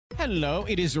Hello,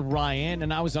 it is Ryan,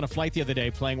 and I was on a flight the other day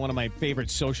playing one of my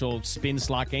favorite social spin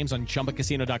slot games on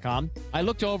ChumbaCasino.com. I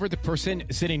looked over at the person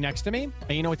sitting next to me, and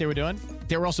you know what they were doing?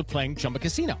 They were also playing Chumba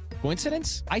Casino.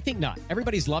 Coincidence? I think not.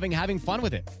 Everybody's loving having fun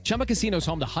with it. Chumba Casino is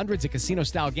home to hundreds of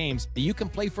casino-style games that you can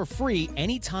play for free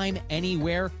anytime,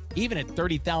 anywhere, even at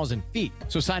 30,000 feet.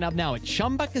 So sign up now at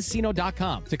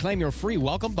ChumbaCasino.com to claim your free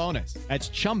welcome bonus. That's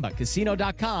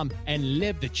ChumbaCasino.com and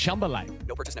live the Chumba life.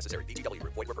 No purchase necessary. VGW.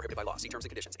 Void where prohibited by law. See terms and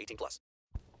conditions. 18+.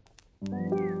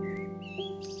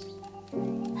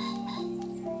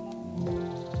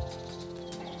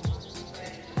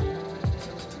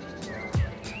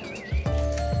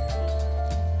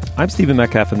 I'm Stephen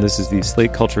Metcalf, and this is the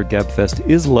Slate Culture Gabfest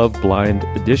Is Love Blind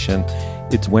edition.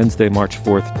 It's Wednesday, March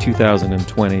 4th,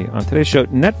 2020. On today's show,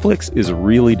 Netflix is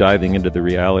really diving into the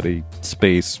reality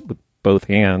space with both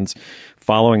hands,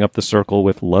 following up the circle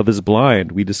with Love is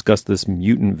Blind. We discussed this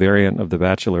mutant variant of The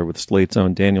Bachelor with Slate's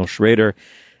own Daniel Schrader.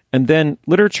 And then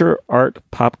literature, art,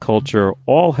 pop culture,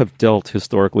 all have dealt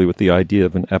historically with the idea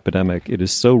of an epidemic. It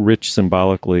is so rich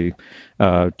symbolically,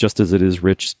 just as it is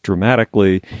rich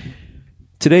dramatically.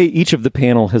 Today, each of the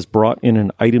panel has brought in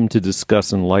an item to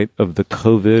discuss in light of the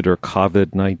COVID or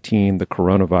COVID-19, the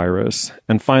coronavirus.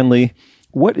 And finally,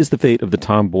 what is the fate of the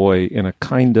tomboy in a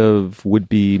kind of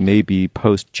would-be, maybe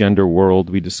post-gender world?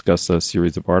 We discuss a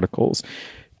series of articles.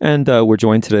 And we're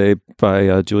joined today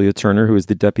by Julia Turner, who is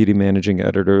the deputy managing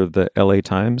editor of the LA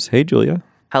Times. Hey, Julia.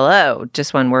 Hello.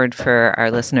 Just one word for our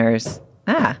listeners.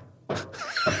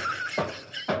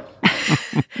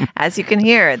 As you can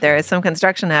hear, there is some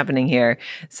construction happening here.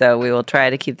 So we will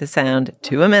try to keep the sound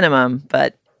to a minimum,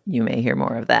 but you may hear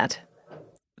more of that.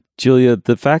 Julia,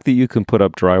 the fact that you can put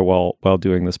up drywall while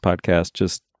doing this podcast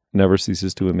just never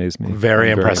ceases to amaze me.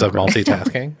 Very impressive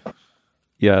multitasking.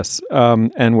 Yes.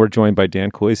 And we're joined by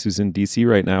Dan Kois, who's in D.C.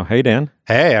 right now. Hey, Dan.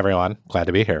 Hey, everyone. Glad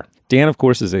to be here. Dan, of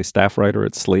course, is a staff writer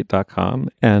at Slate.com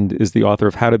and is the author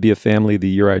of How to Be a Family, the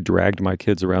Year I Dragged My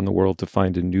Kids Around the World to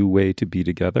Find a New Way to Be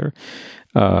Together,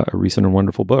 a recent and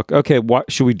wonderful book. Okay,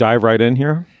 should we dive right in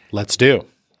here? Let's do.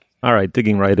 All right,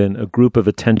 digging right in. A group of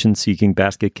attention-seeking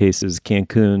basket cases,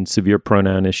 Cancun, severe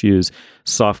pronoun issues,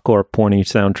 softcore porny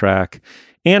soundtrack,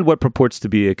 and what purports to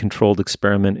be a controlled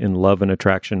experiment in love and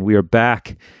attraction. We are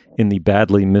back in the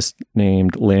badly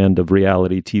misnamed land of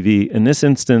reality TV. In this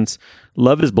instance,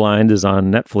 Love is Blind is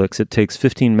on Netflix. It takes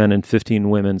 15 men and 15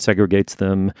 women, segregates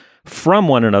them from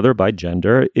one another by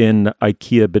gender in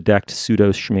IKEA-bedecked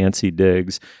pseudo-schmancy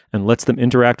digs, and lets them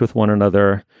interact with one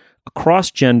another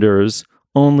across genders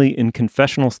only in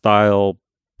confessional-style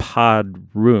pod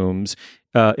rooms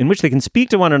in which they can speak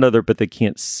to one another, but they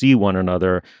can't see one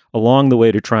another, along the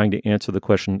way to trying to answer the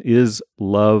question, is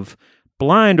love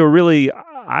blind? Or really,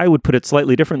 I would put it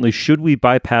slightly differently, should we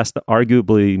bypass the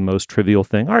arguably most trivial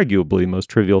thing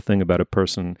about a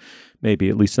person, maybe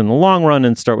at least in the long run,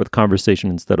 and start with conversation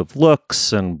instead of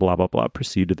looks and blah, blah, blah,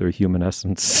 proceed to their human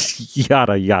essence,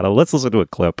 yada, yada. Let's listen to a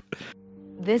clip.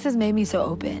 This has made me so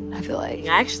open, I feel like.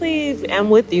 I actually am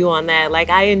with you on that. Like,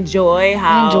 I enjoy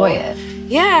how... I enjoy it.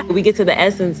 Yeah. We get to the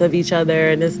essence of each other,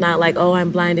 and it's not like, oh,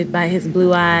 I'm blinded by his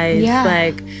blue eyes. Yeah.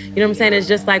 Like, you know what I'm saying? It's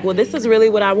just like, well, this is really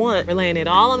what I want. We're laying it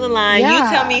all on the line. Yeah. You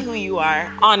tell me who you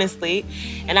are, honestly,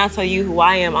 and I'll tell you who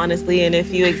I am, honestly. And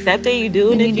if you accept it, you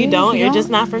do. And if you don't, you're just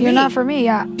not for me. You're not for me,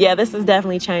 yeah. Yeah, this has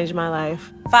definitely changed my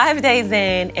life. 5 days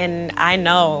in, and I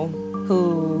know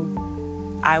who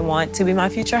I want to be my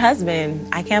future husband.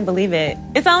 I can't believe it.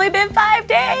 It's only been 5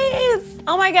 days.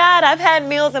 Oh my God, I've had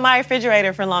meals in my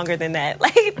refrigerator for longer than that.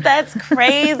 Like, that's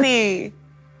crazy.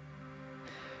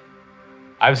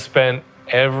 I've spent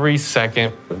every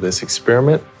second of this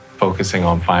experiment focusing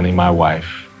on finding my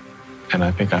wife, and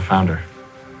I think I found her.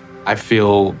 I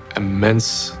feel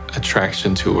immense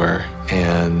attraction to her,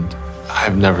 and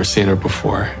I've never seen her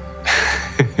before.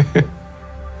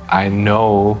 I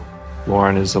know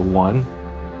Lauren is the one,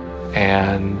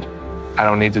 and I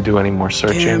don't need to do any more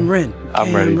searching. I'm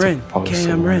ready to propose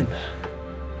Cameron.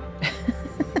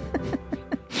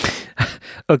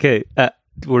 Okay,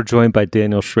 we're joined by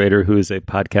Daniel Schrader, who is a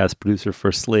podcast producer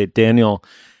for Slate. Daniel,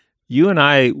 you and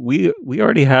I, we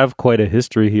already have quite a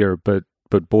history here, but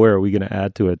boy, are we going to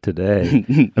add to it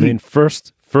today. I mean,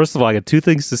 first of all, I got two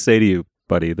things to say to you,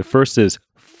 buddy. The first is,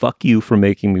 fuck you for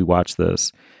making me watch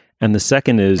this. And the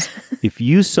second is, if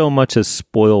you so much as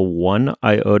spoil one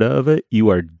iota of it, you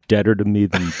are deader to me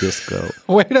than disco.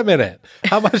 Wait a minute.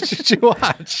 How much did you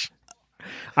watch?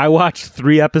 I watched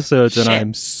 3 episodes and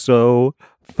I'm so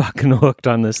fucking hooked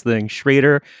on this thing.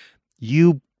 Schrader,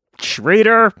 you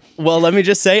Schrader. Well, let me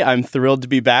just say, I'm thrilled to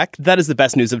be back. That is the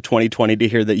best news of 2020 to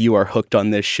hear that you are hooked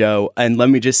on this show. And let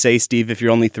me just say, Steve, if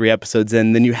you're only 3 episodes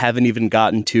in, then you haven't even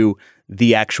gotten to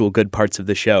the actual good parts of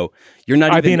the show. You're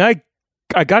not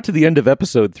I got to the end of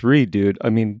episode 3, dude. I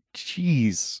mean,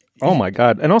 jeez. Oh my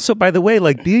God. And also, by the way,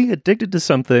 like being addicted to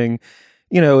something,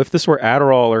 if this were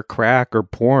Adderall or crack or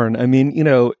porn, I mean,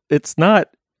 it's not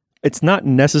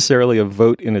necessarily a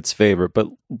vote in its favor, but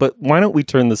why don't we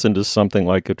turn this into something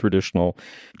like a traditional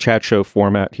chat show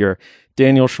format here?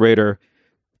 Daniel Schrader,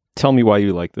 tell me why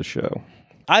you like this show.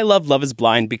 I love Love is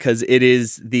Blind because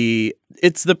it's the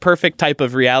perfect type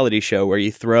of reality show where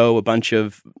you throw a bunch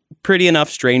of pretty enough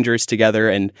strangers together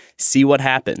and see what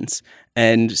happens.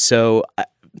 And so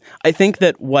I think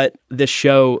that what this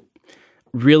show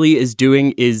really is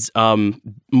doing is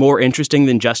more interesting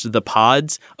than just the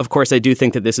pods. Of course, I do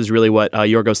think that this is really what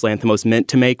Yorgos Lanthimos meant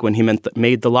to make when he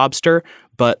made The Lobster,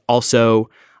 but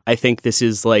also I think this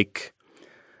is like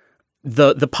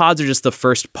the pods are just the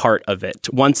first part of it.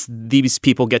 Once these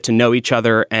people get to know each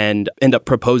other and end up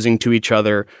proposing to each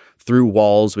other through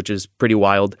walls, which is pretty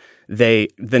wild, they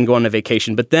then go on a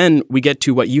vacation. But then we get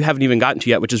to what you haven't even gotten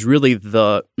to yet, which is really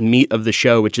the meat of the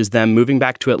show, which is them moving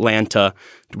back to Atlanta,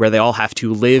 where they all have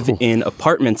to live in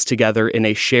apartments together in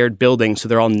a shared building. So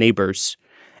they're all neighbors.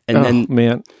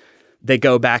 And they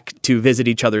go back to visit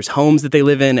each other's homes that they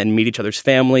live in and meet each other's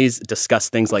families, discuss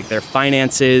things like their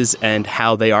finances and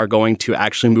how they are going to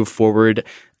actually move forward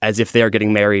as if they are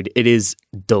getting married. It is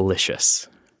delicious.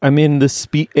 I mean, the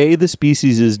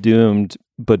species is doomed,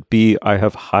 but B, I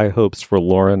have high hopes for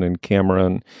Lauren and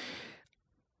Cameron.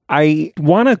 I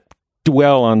want to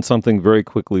dwell on something very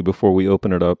quickly before we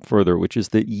open it up further, which is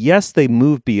that, yes, they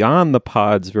move beyond the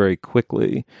pods very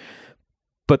quickly,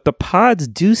 but the pods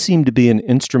do seem to be an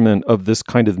instrument of this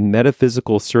kind of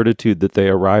metaphysical certitude that they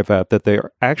arrive at, that they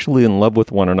are actually in love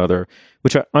with one another,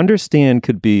 which I understand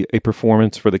could be a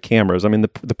performance for the cameras. I mean,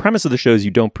 the premise of the show is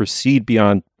you don't proceed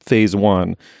beyond phase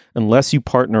 1 unless you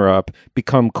partner up,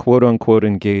 become quote unquote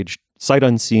engaged, sight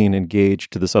unseen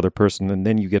engaged to this other person, and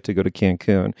then you get to go to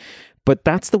Cancun. But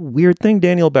that's the weird thing,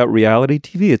 Daniel, about reality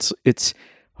TV. It's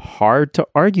hard to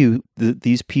argue that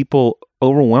these people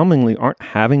overwhelmingly aren't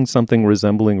having something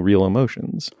resembling real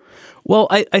emotions. Well,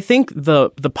 I think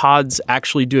the pods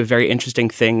actually do a very interesting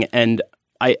thing, and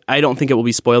I don't think it will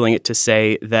be spoiling it to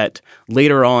say that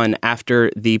later on,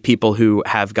 after the people who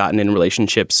have gotten in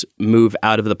relationships move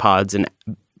out of the pods and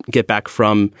get back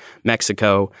from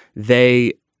Mexico,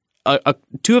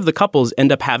 two of the couples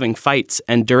end up having fights,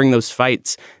 and during those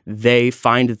fights, they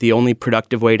find that the only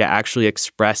productive way to actually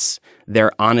express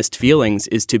their honest feelings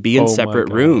is to be in separate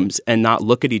rooms and not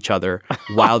look at each other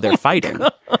while they're fighting.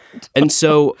 And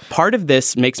so part of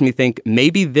this makes me think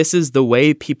maybe this is the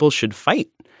way people should fight.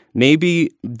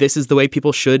 Maybe this is the way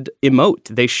people should emote.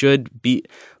 They should be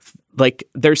like,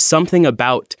 there's something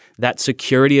about that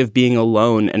security of being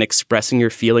alone and expressing your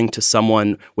feeling to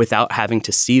someone without having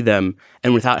to see them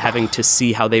and without having to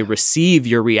see how they receive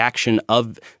your reaction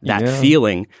of that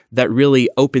feeling that really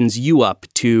opens you up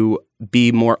to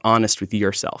be more honest with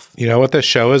yourself. You know what this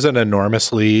show is an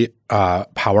enormously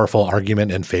powerful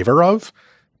argument in favor of?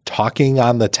 Talking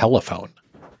on the telephone.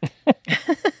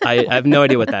 I have no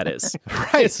idea what that is.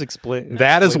 Right.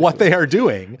 That is what they are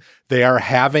doing. They are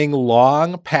having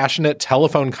long, passionate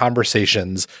telephone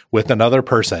conversations with another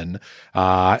person,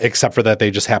 except for that they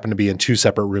just happen to be in 2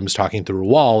 separate rooms talking through a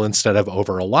wall instead of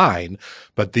over a line.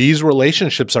 But these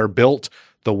relationships are built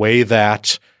the way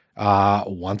that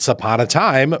once upon a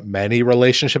time, many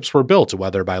relationships were built,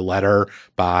 whether by letter,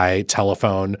 by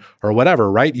telephone, or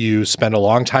whatever, right? You spend a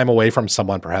long time away from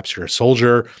someone. Perhaps you're a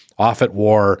soldier off at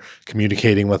war,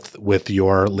 communicating with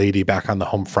your lady back on the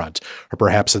home front. Or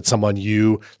perhaps it's someone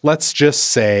you, let's just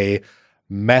say,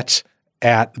 met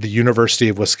at the University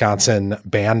of Wisconsin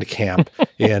band camp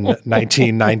in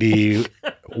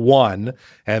 1991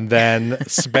 and then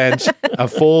spent a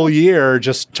full year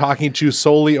just talking to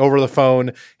solely over the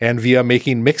phone and via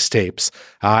making mixtapes.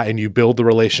 And you build the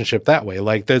relationship that way.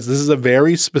 Like this is a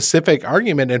very specific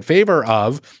argument in favor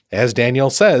of, as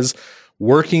Daniel says,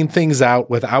 working things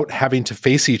out without having to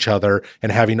face each other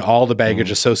and having all the baggage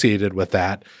associated with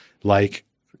that, like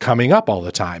coming up all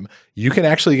the time. You can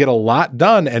actually get a lot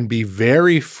done and be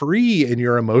very free in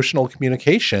your emotional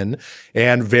communication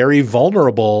and very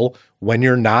vulnerable when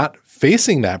you're not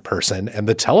facing that person. And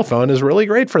the telephone is really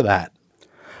great for that.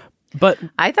 But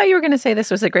I thought you were going to say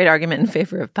this was a great argument in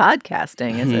favor of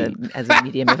podcasting as a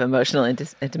medium of emotional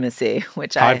intimacy,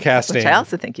 which I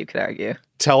also think you could argue.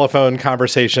 Telephone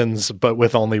conversations, but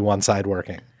with only one side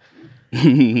working.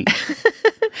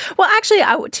 Well, actually,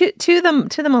 to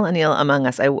the millennial among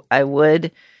us, I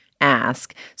would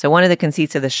ask. So one of the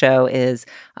conceits of the show is,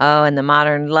 in the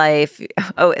modern life,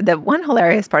 the one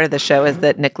hilarious part of the show is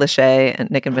that Nick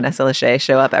and Vanessa Lachey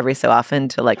show up every so often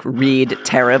to like read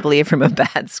terribly from a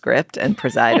bad script and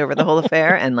preside over the whole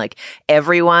affair. And like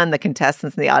everyone, the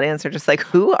contestants in the audience are just like,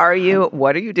 who are you?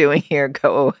 What are you doing here?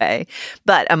 Go away.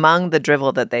 But among the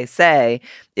drivel that they say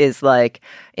is like,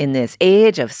 in this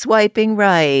age of swiping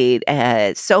right,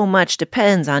 so much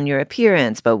depends on your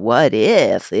appearance. But what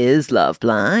if, is love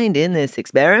blind in this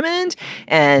experiment?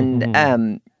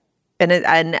 And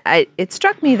it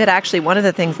struck me that actually one of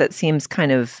the things that seems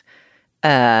kind of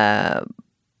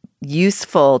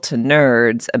useful to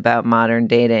nerds about modern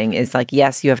dating is like,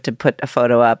 yes, you have to put a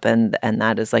photo up and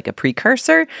that is like a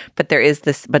precursor, but there's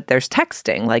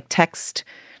texting, like text.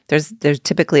 There's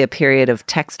typically a period of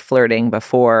text flirting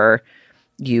before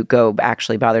you go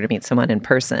actually bother to meet someone in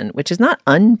person, which is not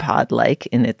unpod-like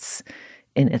in its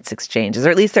exchanges,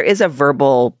 or at least there is a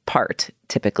verbal part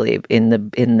typically in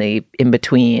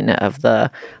between of the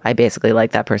I basically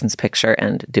like that person's picture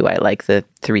and do I like the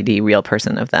 3D real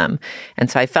person of them.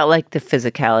 And so I felt like the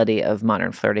physicality of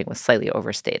modern flirting was slightly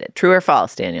overstated. True or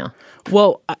false, Daniel?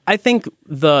 Well, I think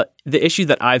the issue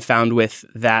that I've found with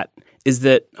that is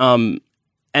that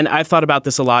and I've thought about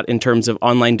this a lot in terms of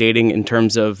online dating, in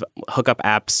terms of hookup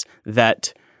apps,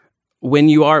 that when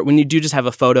you do just have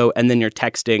a photo and then you're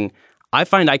texting, I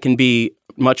find I can be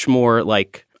much more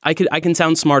like, I can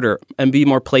sound smarter and be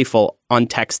more playful on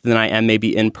text than I am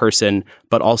maybe in person,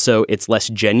 but also it's less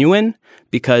genuine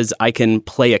because I can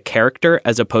play a character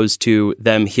as opposed to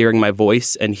them hearing my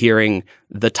voice and hearing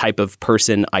the type of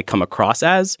person I come across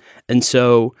as. And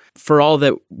so for all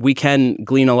that we can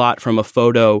glean a lot from a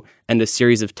photo and a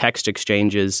series of text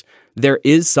exchanges, there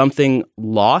is something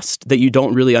lost that you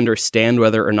don't really understand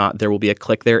whether or not there will be a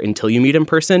click there until you meet in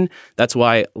person. That's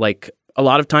why, like, a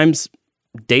lot of times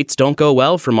dates don't go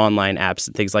well from online apps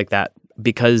and things like that,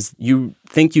 because you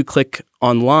think you click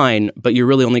online, but you're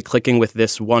really only clicking with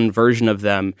this one version of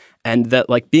them. And that,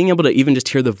 like, being able to even just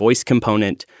hear the voice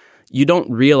component, you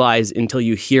don't realize until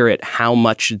you hear it how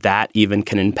much that even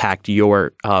can impact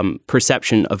your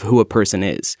perception of who a person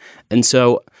is. And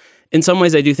so in some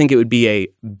ways, I do think it would be a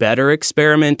better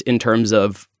experiment in terms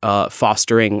of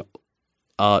fostering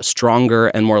stronger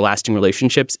and more lasting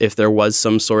relationships if there was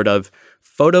some sort of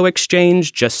photo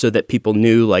exchange, just so that people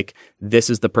knew, like, this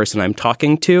is the person I'm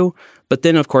talking to. But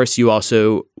then, of course, you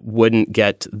also wouldn't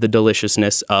get the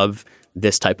deliciousness of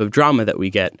this type of drama that we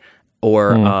get,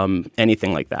 or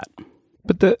anything like that.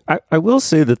 But I will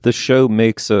say that the show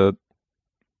makes a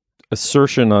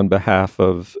assertion on behalf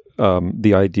of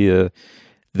the idea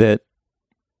that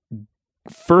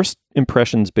first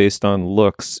impressions based on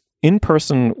looks in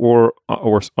person or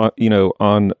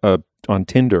on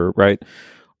Tinder, right,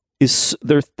 is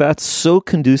there, that's so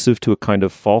conducive to a kind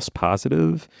of false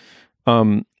positive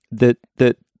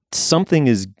that something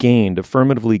is gained,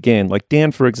 affirmatively gained. Like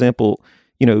Dan, for example,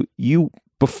 you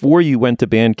before you went to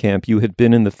band camp, you had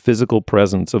been in the physical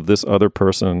presence of this other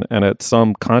person, and at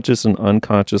some conscious and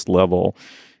unconscious level,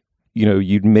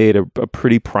 you'd made a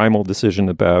pretty primal decision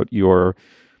about your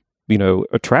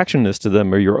attractionness to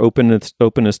them, or your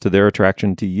openness to their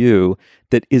attraction to you,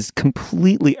 that is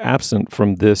completely absent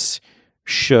from this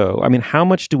show. I mean, how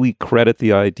much do we credit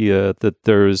the idea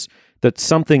that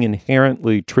something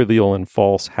inherently trivial and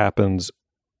false happens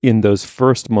in those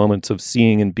first moments of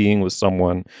seeing and being with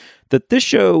someone, that this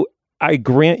show, I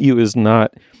grant you, is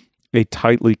not a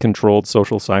tightly controlled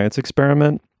social science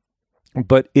experiment,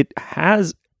 but it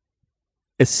has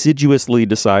assiduously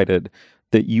decided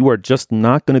that you are just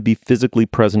not going to be physically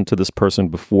present to this person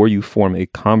before you form a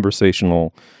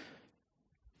conversational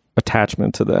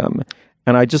attachment to them.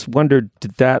 And I just wondered,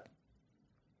 did that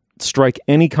strike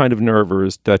any kind of nerve, or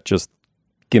is that just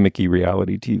gimmicky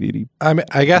reality TV? I mean,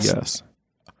 I guess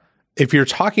if you're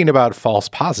talking about false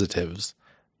positives,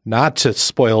 not to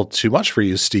spoil too much for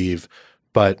you, Steve,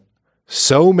 but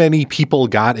so many people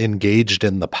got engaged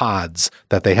in the pods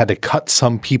that they had to cut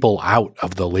some people out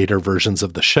of the later versions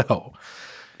of the show.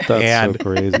 That's so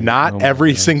crazy. Not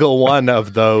every single one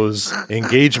of those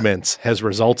engagements has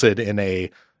resulted in a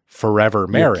forever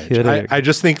marriage. I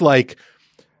just think, like,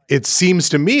 it seems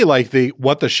to me like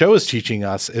what the show is teaching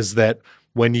us is that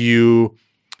when you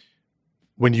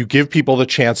give people the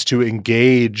chance to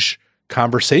engage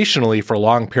conversationally for a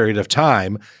long period of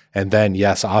time, and then,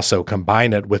 yes, also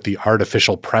combine it with the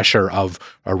artificial pressure of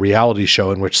a reality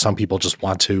show in which some people just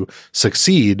want to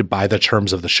succeed by the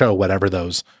terms of the show, whatever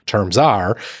those terms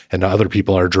are, and other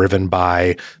people are driven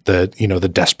by the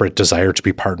desperate desire to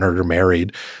be partnered or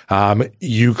married.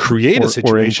 You create a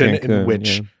situation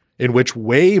in which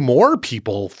way more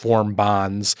people form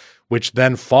bonds which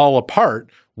then fall apart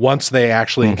once they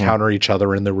actually encounter each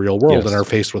other in the real world and are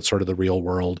faced with sort of the real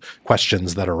world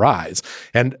questions that arise.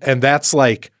 And that's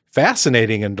like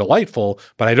fascinating and delightful,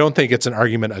 but I don't think it's an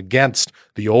argument against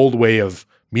the old way of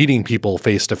meeting people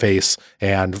face to face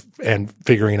and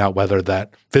figuring out whether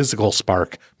that physical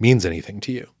spark means anything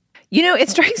to you. You know, it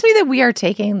strikes me that we are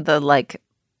taking the like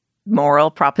moral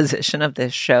proposition of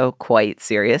this show quite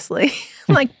seriously,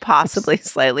 like possibly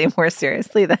slightly more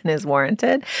seriously than is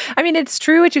warranted. I mean, it's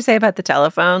true what you say about the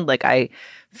telephone. Like, I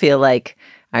feel like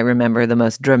I remember the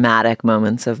most dramatic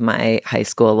moments of my high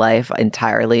school life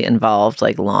entirely involved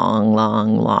like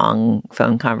long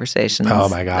phone conversations. Oh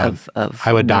my God. Of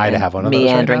I would die to have one of those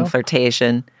meandering right now.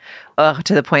 Flirtation.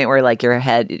 To the point where like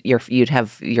you'd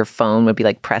have your phone would be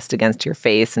like pressed against your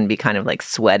face and be kind of like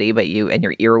sweaty, but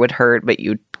your ear would hurt, but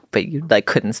you like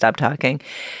couldn't stop talking.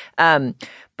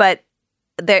 But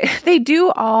they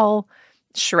do all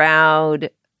shroud.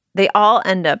 They all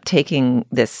end up taking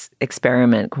this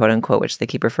experiment, quote unquote, which they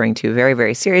keep referring to very,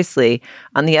 very seriously.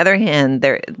 On the other hand,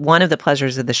 one of the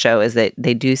pleasures of the show is that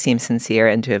they do seem sincere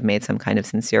and to have made some kind of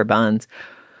sincere bonds.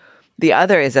 The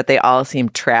other is that they all seem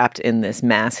trapped in this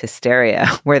mass hysteria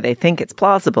where they think it's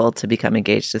plausible to become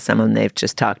engaged to someone they've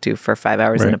just talked to for 5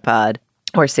 hours in a pod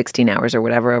or 16 hours or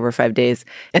whatever over 5 days.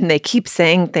 And they keep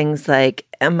saying things like,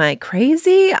 am I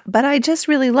crazy? But I just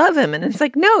really love him. And it's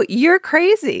like, no, you're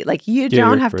crazy. Like, you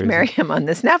don't have to marry him on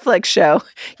this Netflix show.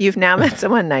 You've now met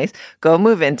someone nice. Go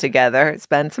move in together,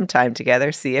 spend some time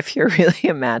together, see if you're really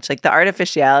a match. Like the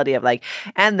artificiality of like,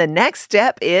 and the next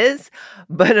step is,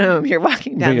 boom, you're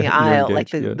walking down the aisle. Like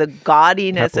the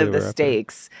gaudiness of the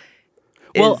stakes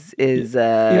is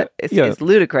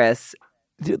ludicrous.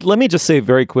 Let me just say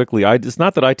very quickly, it's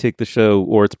not that I take the show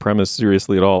or its premise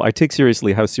seriously at all. I take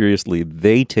seriously how seriously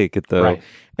they take it, though. Right.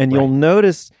 And you'll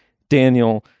notice,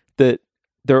 Daniel, that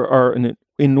there are an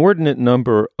inordinate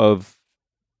number of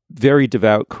very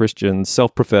devout Christians,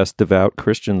 self-professed devout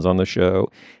Christians on the show.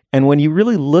 And when you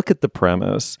really look at the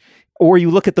premise, or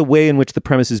you look at the way in which the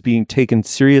premise is being taken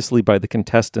seriously by the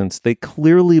contestants, they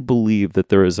clearly believe that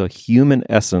there is a human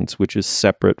essence which is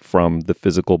separate from the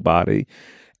physical body.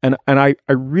 And I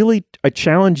really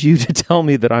challenge you to tell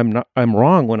me that I'm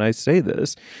wrong when I say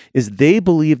this, is they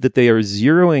believe that they are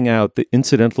zeroing out the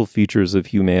incidental features of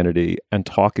humanity and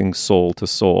talking soul to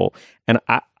soul. And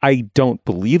I don't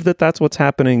believe that that's what's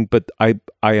happening, but I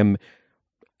am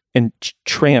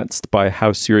entranced by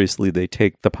how seriously they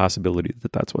take the possibility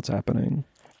that that's what's happening.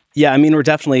 Yeah, I mean, we're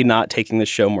definitely not taking the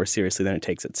show more seriously than it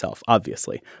takes itself,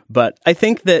 obviously. But I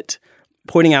think that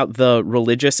pointing out the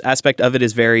religious aspect of it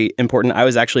is very important. I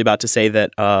was actually about to say that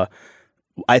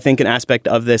I think an aspect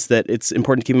of this that it's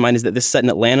important to keep in mind is that this is set in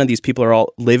Atlanta. These people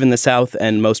all live in the South,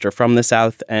 and most are from the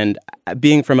South. And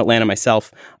being from Atlanta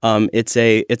myself, it's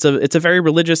a very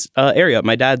religious area.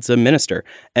 My dad's a minister,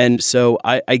 and so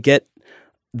I get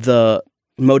the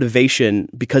motivation,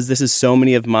 because this is so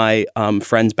many of my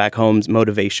friends back home's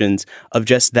motivations of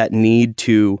just that need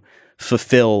to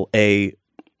fulfill a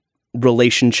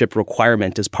relationship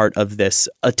requirement as part of this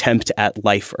attempt at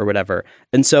life or whatever.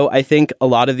 And so I think a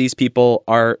lot of these people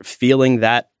are feeling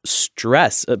that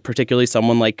stress, particularly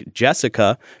someone like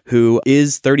Jessica, who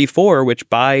is 34, which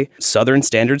by Southern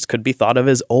standards could be thought of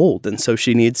as old. And so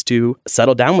she needs to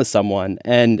settle down with someone.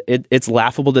 And it's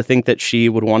laughable to think that she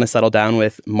would want to settle down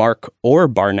with Mark or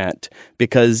Barnett,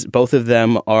 because both of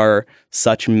them are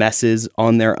such messes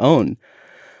on their own.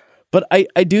 But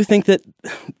I do think that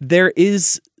there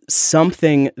is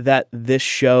something that this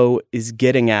show is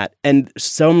getting at, and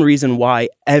some reason why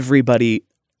everybody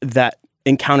that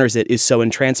encounters it is so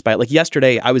entranced by it. Like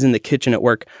yesterday, I was in the kitchen at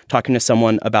work talking to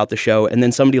someone about the show, and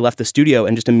then somebody left the studio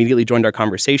and just immediately joined our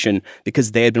conversation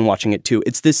because they had been watching it too.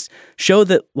 It's this show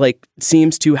that like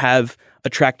seems to have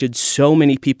attracted so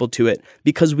many people to it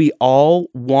because we all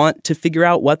want to figure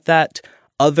out what that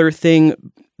other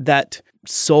thing, that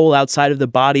soul outside of the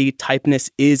body typeness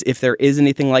is, if there is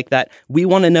anything like that. We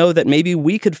want to know that maybe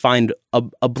we could find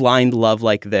a blind love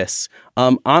like this.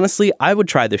 Honestly, I would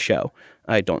try the show.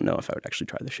 I don't know if I would actually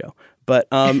try the show, but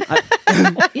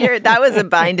that was a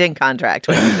binding contract,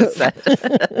 what you just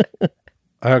said.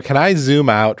 Can I zoom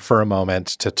out for a moment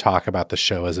to talk about the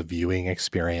show as a viewing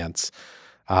experience?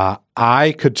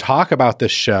 I could talk about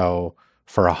this show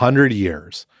for 100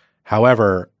 years.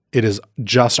 However, it is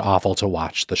just awful to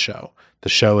watch the show. The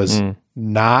show is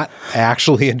not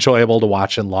actually enjoyable to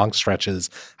watch in long stretches.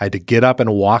 I had to get up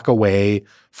and walk away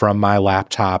from my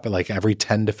laptop like every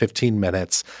 10 to 15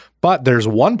 minutes. But there's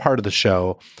one part of the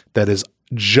show that is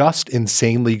just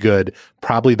insanely good,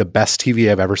 probably the best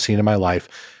TV I've ever seen in my life.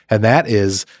 And that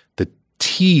is the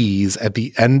tease at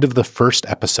the end of the first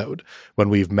episode when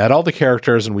we've met all the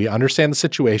characters and we understand the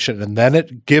situation, and then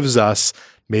it gives us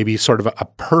maybe sort of a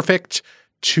perfect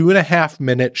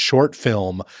 2.5-minute short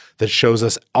film that shows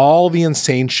us all the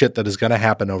insane shit that is going to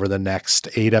happen over the next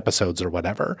 8 episodes or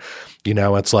whatever. You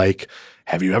know, it's like,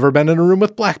 have you ever been in a room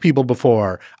with black people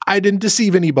before? I didn't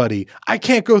deceive anybody. I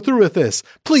can't go through with this.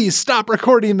 Please stop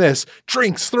recording this.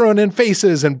 Drinks thrown in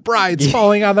faces and brides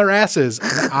falling on their asses.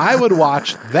 I would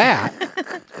watch that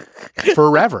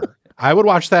forever. I would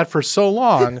watch that for so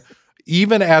long,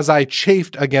 even as I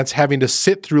chafed against having to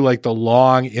sit through like the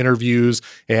long interviews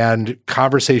and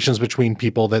conversations between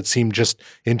people that seem just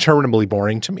interminably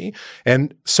boring to me.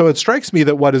 And so it strikes me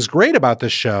that what is great about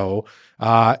this show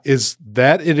is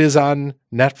that it is on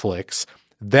Netflix,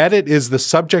 that it is the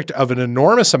subject of an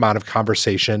enormous amount of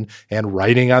conversation and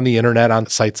writing on the internet on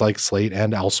sites like Slate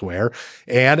and elsewhere,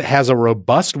 and has a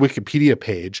robust Wikipedia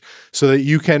page so that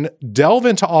you can delve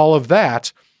into all of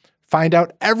that, find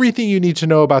out everything you need to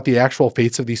know about the actual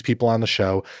fates of these people on the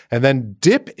show, and then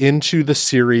dip into the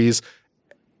series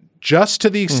just to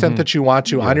the extent that you want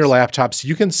to on your laptop, so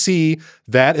you can see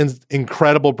that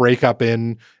incredible breakup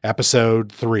in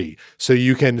episode 3. So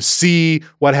you can see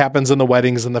what happens in the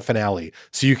weddings and the finale.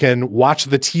 So you can watch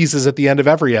the teases at the end of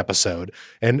every episode,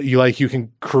 and you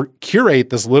can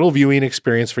curate this little viewing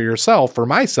experience for yourself, for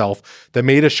myself, that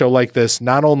made a show like this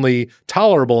not only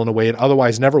tolerable in a way it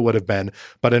otherwise never would have been,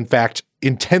 but in fact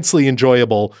intensely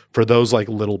enjoyable for those like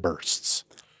little bursts.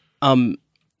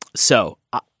 So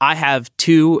I have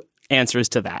 2 answers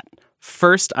to that.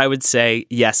 First, I would say,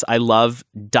 yes, I love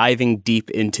diving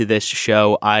deep into this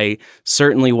show. I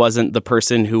certainly wasn't the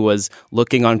person who was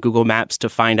looking on Google Maps to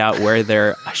find out where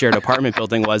their shared apartment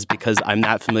building was, because I'm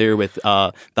not familiar with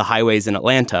the highways in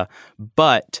Atlanta.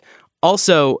 But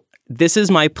also, this is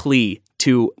my plea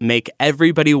to make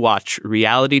everybody watch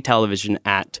reality television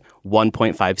at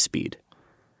 1.5 speed.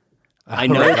 I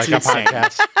know it's insane.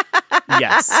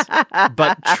 Yes,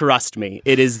 but trust me,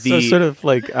 it is the sort of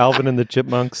like Alvin and the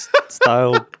Chipmunks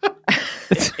style.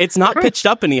 It's not pitched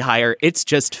up any higher; it's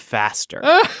just faster.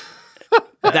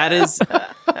 That is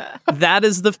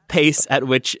the pace at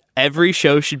which every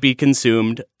show should be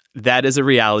consumed. That is a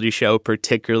reality show,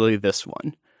 particularly this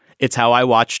one. It's how I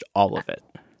watched all of it.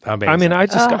 Amazing. I mean,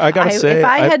 I gotta say, if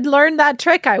I had learned that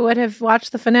trick, I would have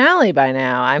watched the finale by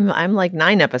now. I'm like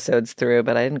 9 episodes through,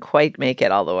 but I didn't quite make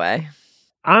it all the way.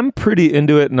 I'm pretty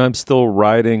into it, and I'm still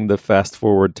riding the fast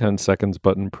forward 10 seconds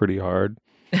button pretty hard.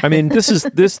 I mean,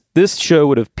 this show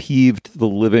would have peeved the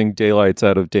living daylights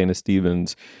out of Dana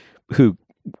Stevens, who,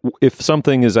 if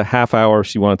something is a half hour,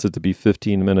 she wants it to be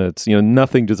 15 minutes. You know,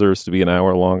 nothing deserves to be an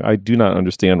hour long. I do not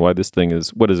understand why this thing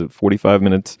is, 45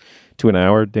 minutes to an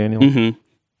hour, Daniel? Mm-hmm.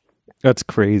 That's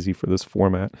crazy for this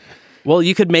format. Well,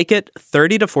 you could make it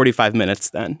 30 to 45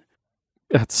 minutes then.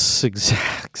 That's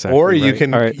exactly or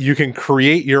right. you can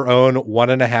create your own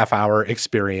 1.5 hour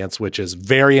experience, which is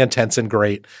very intense and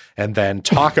great, and then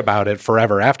talk about it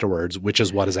forever afterwards, which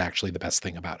is what is actually the best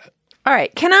thing about it. All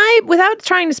right. Can I, without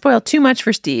trying to spoil too much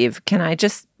for Steve, can I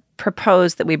just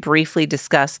propose that we briefly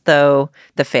discuss, though,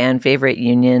 the fan favorite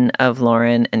union of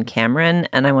Lauren and Cameron?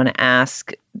 And I want to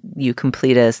ask you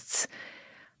completists,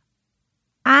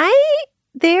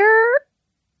 their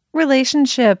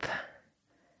relationship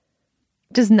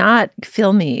does not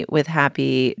fill me with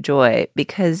happy joy,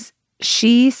 because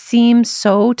she seems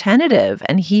so tentative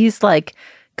and he's like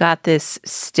got this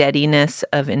steadiness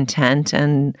of intent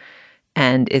and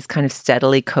is kind of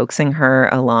steadily coaxing her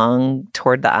along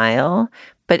toward the aisle.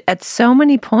 But at so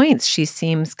many points, she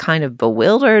seems kind of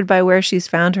bewildered by where she's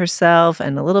found herself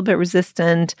and a little bit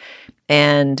resistant.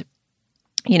 And,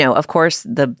 you know, of course,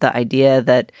 the idea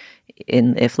that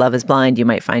if Love is Blind, you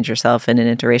might find yourself in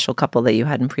an interracial couple that you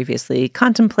hadn't previously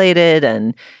contemplated.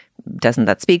 And doesn't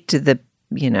that speak to the,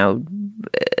 you know,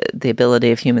 the ability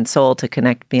of human soul to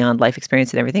connect beyond life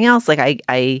experience and everything else? Like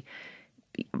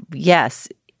yes,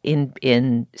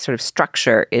 in sort of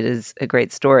structure, it is a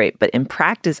great story. But in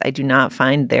practice, I do not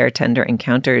find their tender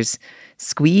encounters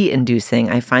squee-inducing.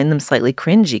 I find them slightly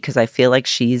cringy because I feel like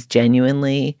she's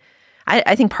genuinely...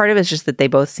 I think part of it is just that they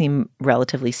both seem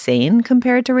relatively sane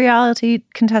compared to reality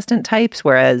contestant types,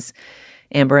 whereas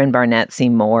Amber and Barnett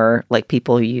seem more like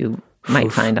people you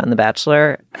might find on The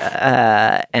Bachelor,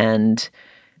 and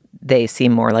they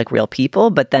seem more like real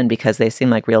people. But then because they seem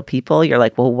like real people, you're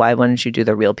like, well, why wouldn't you do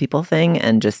the real people thing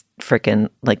and just freaking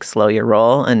like slow your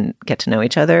roll and get to know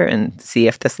each other and see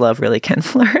if this love really can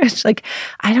flourish? Like,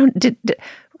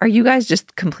 are you guys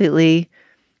just completely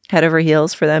head over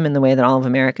heels for them in the way that all of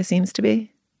America seems to be?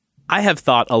 I have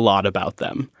thought a lot about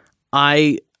them.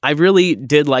 I I really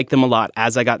did like them a lot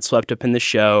as I got swept up in the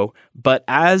show. But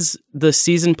as the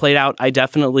season played out, I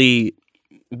definitely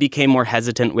became more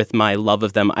hesitant with my love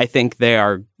of them. I think they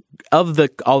are, of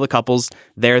all the couples,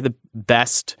 they're the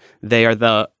best. They are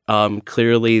the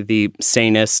clearly the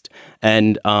sanest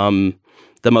and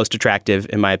the most attractive,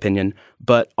 in my opinion.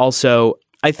 But also,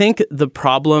 I think the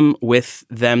problem with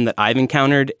them that I've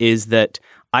encountered is that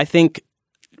I think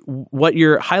what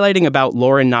you're highlighting about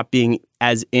Lauren not being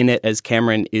as in it as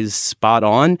Cameron is spot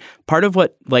on. Part of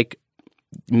what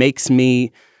makes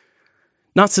me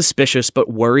not suspicious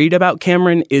but worried about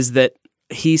Cameron is that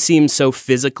he seems so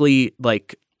physically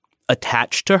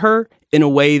attached to her in a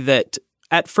way that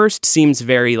at first seems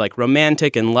very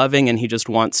romantic and loving, and he just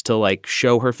wants to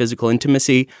show her physical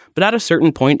intimacy. But at a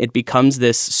certain point, it becomes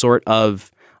this sort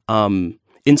of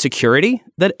insecurity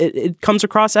that it comes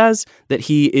across as, that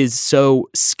he is so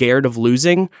scared of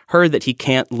losing her that he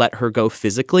can't let her go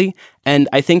physically. And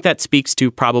I think that speaks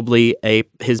to probably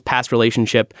his past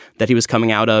relationship that he was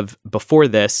coming out of before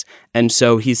this. And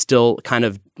so he's still kind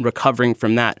of recovering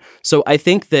from that. So I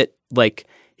think that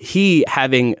he,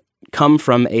 having come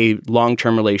from a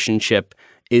long-term relationship,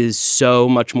 is so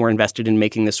much more invested in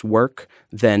making this work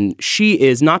than she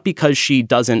is, not because she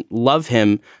doesn't love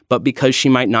him, but because she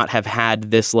might not have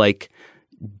had this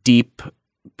deep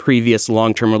previous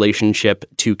long-term relationship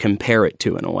to compare it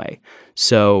to in a way.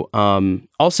 So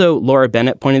also Laura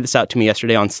Bennett pointed this out to me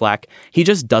yesterday on Slack. He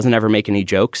just doesn't ever make any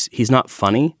jokes. He's not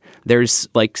funny. There's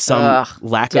some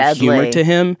lack of humor to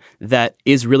him that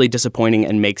is really disappointing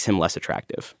and makes him less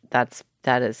attractive.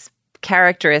 That is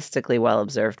characteristically well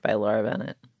observed by Laura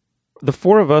Bennett. The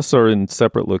four of us are in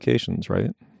separate locations,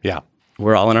 right? Yeah.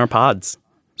 We're all in our pods.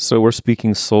 So we're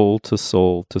speaking soul to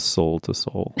soul to soul to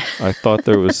soul. I thought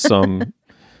there was some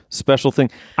special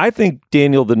thing. I think,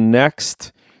 Daniel, the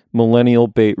next millennial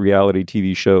bait reality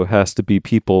TV show has to be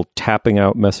people tapping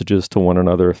out messages to one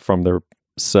another from their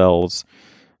cells,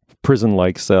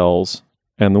 prison-like cells.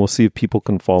 And we'll see if people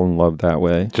can fall in love that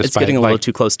way. It's getting a little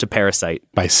too close to Parasite.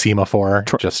 By semaphore,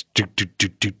 just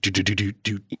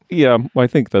Yeah, I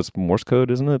think that's Morse code,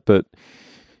 isn't it? But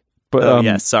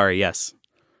yes, sorry, yes.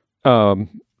 Anyway,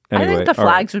 I think the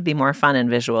flags would be more fun and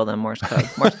visual than Morse code.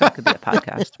 Morse code could be a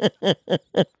podcast.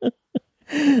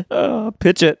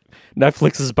 Pitch it.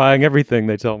 Netflix is buying everything,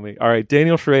 they tell me. All right,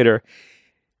 Daniel Schrader,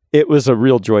 it was a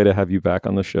real joy to have you back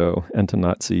on the show and to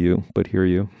not see you, but hear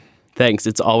you. Thanks.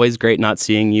 It's always great not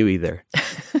seeing you either.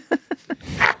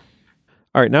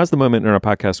 All right, now's the moment in our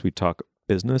podcast we talk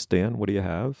business. Dan, what do you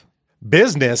have?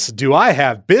 Business? Do I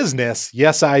have business?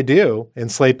 Yes, I do. In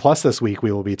Slate Plus this week,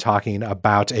 we will be talking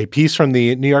about a piece from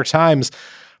the New York Times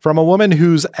from a woman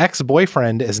whose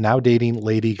ex-boyfriend is now dating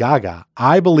Lady Gaga.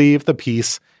 I believe the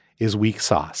piece is weak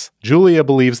sauce. Julia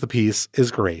believes the piece is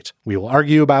great. We will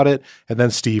argue about it, and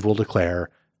then Steve will declare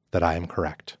that I am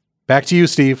correct. Back to you,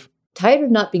 Steve. Tired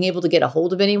of not being able to get a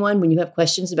hold of anyone when you have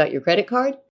questions about your credit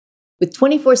card? With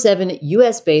 24/7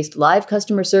 US-based live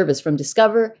customer service from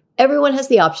Discover, everyone has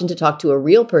the option to talk to a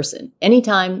real person,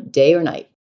 anytime, day or night.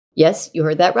 Yes, you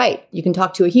heard that right. You can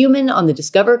talk to a human on the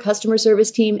Discover customer service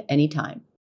team anytime.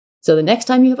 So the next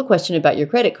time you have a question about your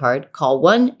credit card, call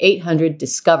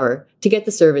 1-800-DISCOVER to get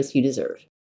the service you deserve.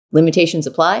 Limitations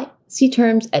apply. See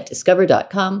terms at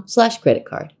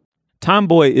discover.com/creditcard.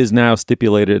 Tomboy is now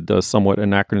stipulated a somewhat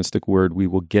anachronistic word. We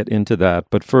will get into that.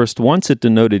 But first, once it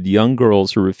denoted young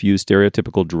girls who refused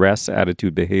stereotypical dress,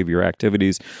 attitude, behavior,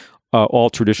 activities,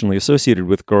 all traditionally associated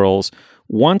with girls.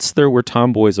 Once there were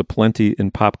tomboys aplenty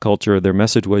in pop culture, their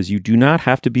message was, you do not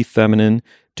have to be feminine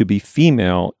to be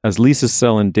female, as Lisa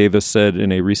Selin Davis said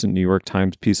in a recent New York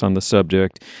Times piece on the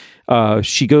subject.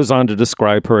 She goes on to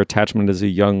describe her attachment as a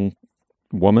young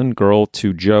girl,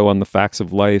 to Joe on The Facts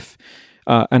of Life.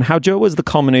 And how Joe was the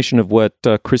culmination of what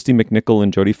Christy McNichol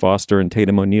and Jodie Foster and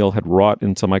Tatum O'Neal had wrought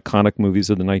in some iconic movies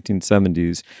of the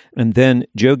 1970s. And then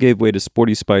Joe gave way to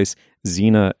Sporty Spice,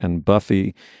 Xena, and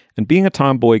Buffy. And being a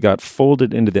tomboy got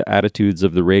folded into the attitudes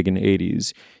of the Reagan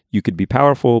 80s. You could be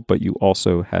powerful, but you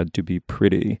also had to be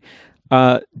pretty.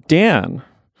 Dan,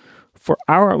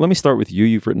 let me start with you.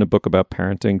 You've written a book about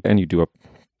parenting, and you do a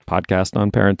podcast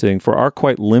on parenting. For our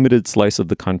quite limited slice of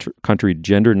the country,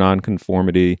 gender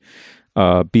nonconformity,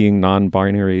 being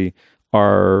non-binary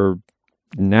are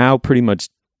now pretty much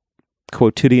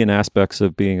quotidian aspects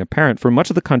of being a parent. For much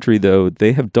of the country, though,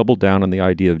 they have doubled down on the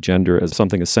idea of gender as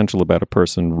something essential about a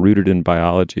person, rooted in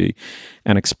biology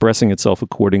and expressing itself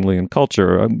accordingly in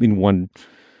culture. I mean, one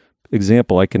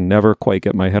example I can never quite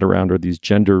get my head around are these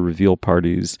gender reveal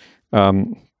parties.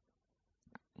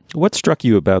 What struck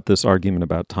you about this argument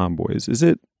about tomboys? Is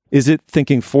it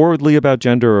thinking forwardly about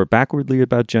gender or backwardly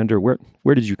about gender?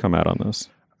 Where did you come out on this?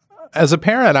 As a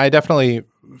parent, I definitely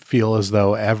feel as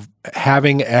though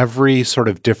having every sort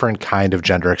of different kind of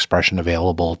gender expression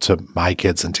available to my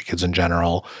kids and to kids in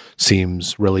general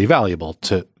seems really valuable,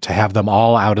 to have them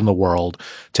all out in the world,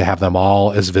 to have them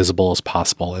all as visible as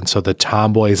possible. And so the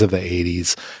tomboys of the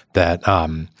 80s that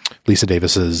Lisa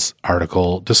Davis's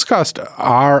article discussed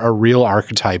are a real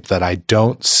archetype that I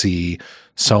don't see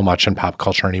so much in pop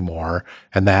culture anymore,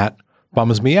 and that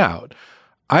bums me out.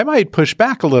 I might push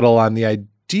back a little on the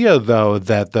idea, though,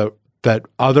 that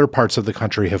other parts of the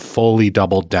country have fully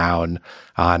doubled down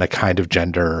on a kind of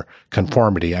gender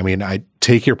conformity. I mean, I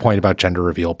take your point about gender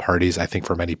reveal parties. I think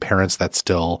for many parents,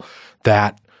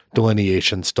 that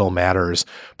delineation still matters.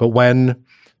 But when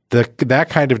that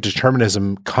kind of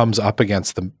determinism comes up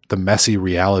against the messy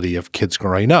reality of kids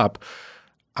growing up,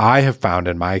 I have found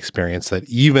in my experience that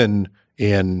even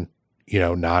in,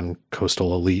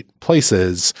 non-coastal elite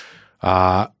places,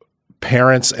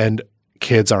 parents and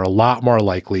kids are a lot more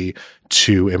likely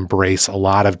to embrace a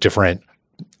lot of different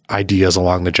ideas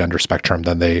along the gender spectrum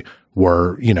than they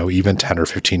were, even 10 or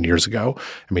 15 years ago.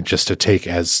 I mean, just to take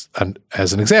as an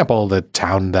example, the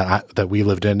town that we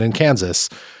lived in Kansas,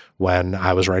 when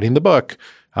I was writing the book,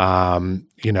 10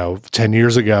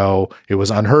 years ago, it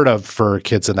was unheard of for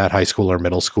kids in that high school or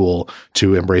middle school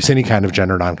to embrace any kind of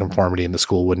gender nonconformity, and the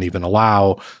school wouldn't even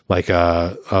allow like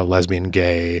a lesbian,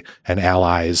 gay, and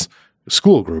allies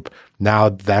school group. Now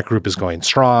that group is going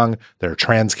strong. There are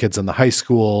trans kids in the high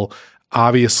school.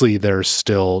 Obviously, there's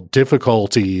still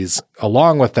difficulties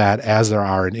along with that, as there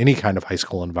are in any kind of high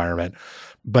school environment.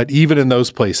 But even in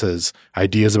those places,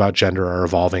 ideas about gender are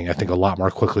evolving, I think, a lot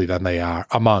more quickly than they are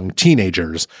among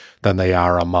teenagers than they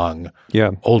are among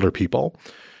older people.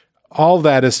 All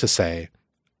that is to say,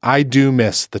 I do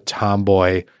miss the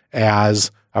tomboy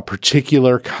as a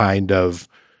particular kind of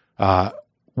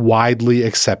widely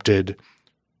accepted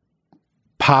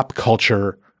pop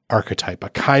culture archetype, a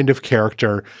kind of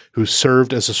character who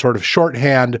served as a sort of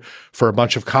shorthand for a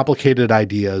bunch of complicated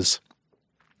ideas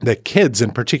that kids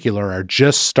in particular are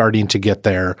just starting to get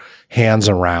their hands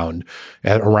around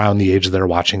the age they're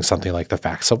watching something like The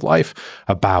Facts of Life,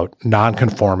 about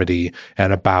nonconformity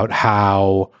and about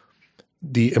how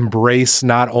the embrace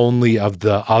not only of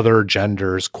the other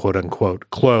gender's quote unquote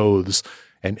clothes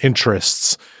and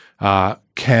interests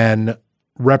can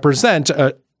represent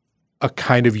a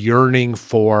kind of yearning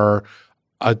for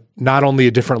not only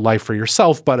a different life for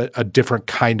yourself, but a different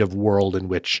kind of world in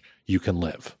which you can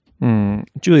live.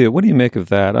 Julia, what do you make of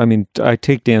that? I mean, I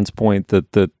take Dan's point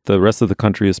that the rest of the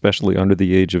country, especially under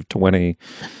the age of 20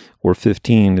 or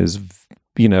 15, is,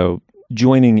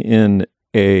 joining in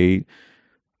a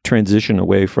transition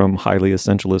away from highly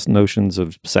essentialist notions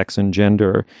of sex and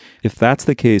gender. If that's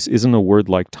the case, isn't a word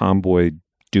like tomboy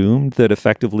doomed, that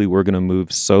effectively we're going to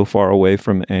move so far away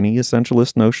from any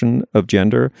essentialist notion of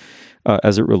gender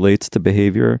as it relates to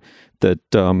behavior that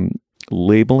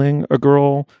labeling a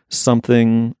girl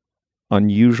something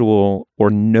unusual or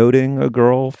noting a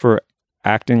girl for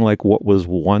acting like what was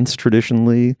once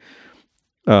traditionally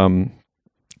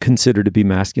considered to be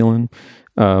masculine,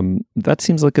 that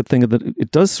seems like a thing that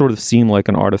it does sort of seem like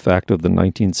an artifact of the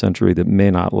 19th century that may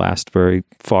not last very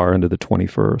far into the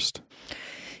 21st.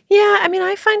 Yeah, I mean,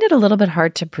 I find it a little bit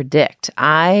hard to predict.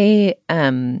 I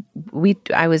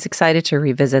was excited to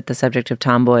revisit the subject of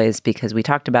tomboys because we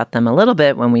talked about them a little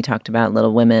bit when we talked about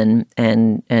Little Women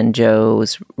and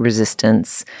Joe's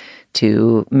resistance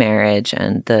to marriage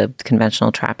and the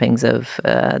conventional trappings of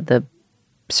the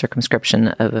circumscription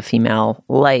of a female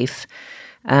life,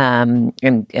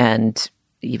 and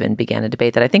even began a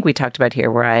debate that I think we talked about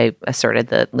here, where I asserted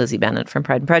that Lizzie Bennet from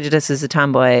Pride and Prejudice is a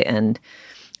tomboy, and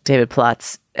David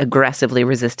Plotz aggressively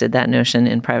resisted that notion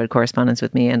in private correspondence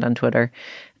with me and on Twitter.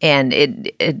 And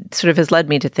it sort of has led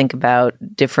me to think about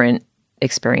different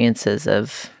experiences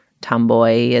of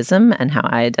tomboyism and how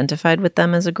I identified with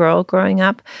them as a girl growing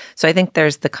up. So I think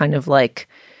there's the kind of like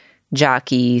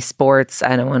jockey sports,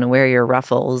 I don't want to wear your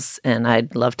ruffles and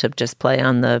I'd love to just play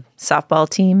on the softball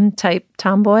team type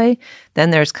tomboy. Then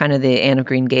there's kind of the Anne of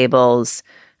Green Gables,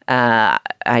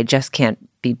 I just can't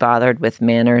be bothered with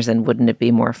manners, and wouldn't it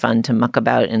be more fun to muck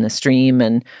about in the stream,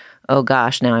 and oh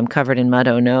gosh, now I'm covered in mud,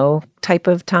 oh no type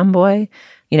of tomboy.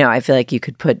 I feel like you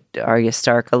could put Arya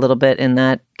Stark a little bit in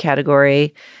that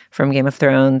category from Game of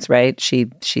Thrones, right?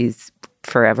 She's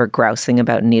forever grousing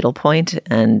about needlepoint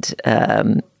and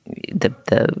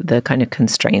the kind of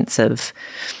constraints of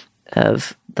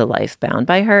the life bound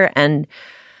by her. And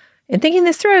in thinking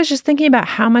this through, I was just thinking about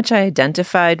how much I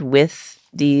identified with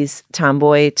these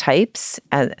tomboy types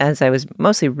as I was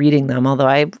mostly reading them, although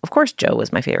of course, Jo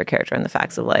was my favorite character in The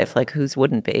Facts of Life, like whose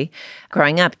wouldn't be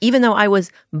growing up, even though I was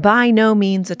by no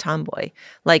means a tomboy.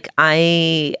 Like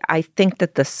I think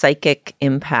that the psychic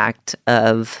impact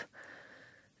of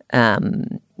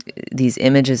these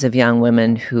images of young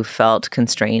women who felt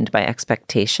constrained by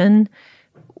expectation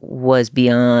was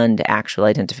beyond actual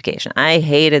identification. I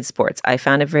hated sports. I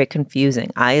found it very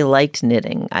confusing. I liked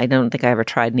knitting. I don't think I ever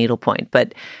tried needlepoint,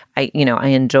 but I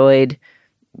enjoyed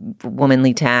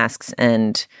womanly tasks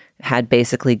and had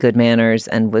basically good manners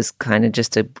and was kind of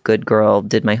just a good girl,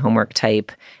 did my homework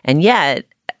type. And yet,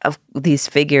 of these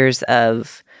figures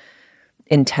of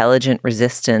intelligent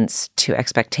resistance to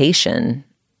expectation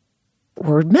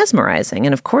were mesmerizing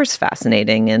and, of course,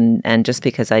 fascinating. And just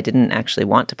because I didn't actually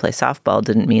want to play softball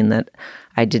didn't mean that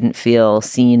I didn't feel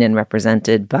seen and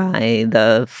represented by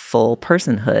the full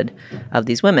personhood of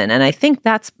these women. And I think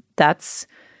that's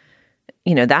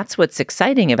what's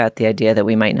exciting about the idea that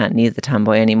we might not need the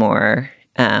tomboy anymore.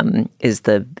 Is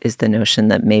the notion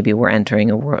that maybe we're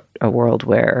entering a world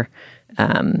where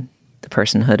the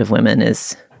personhood of women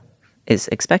is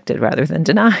expected rather than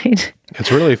denied.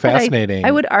 It's really fascinating.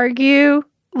 I would argue,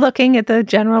 looking at the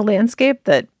general landscape,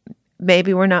 that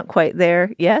maybe we're not quite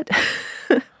there yet.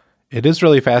 It is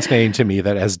really fascinating to me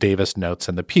that, as Davis notes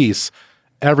in the piece,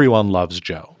 everyone loves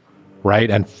Jo,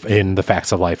 right? And in The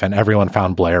Facts of Life, and everyone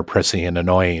found Blair prissy and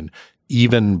annoying,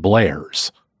 even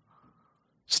Blairs.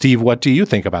 Steve, what do you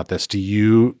think about this? Do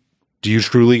you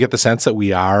truly get the sense that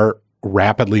we are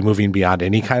rapidly moving beyond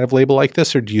any kind of label like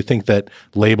this, or do you think that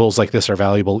labels like this are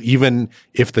valuable even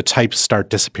if the types start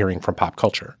disappearing from pop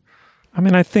culture? I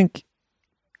mean, I think,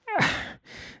 I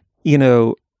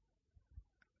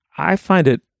find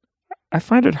it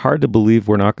hard to believe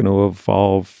we're not going to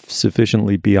evolve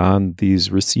sufficiently beyond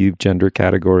these received gender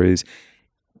categories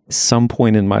some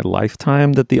point in my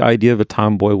lifetime that the idea of a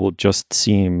tomboy will just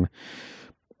seem,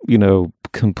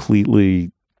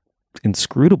 completely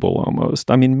inscrutable almost.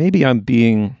 I mean, maybe I've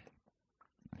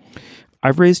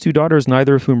raised two daughters,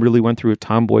 neither of whom really went through a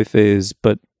tomboy phase,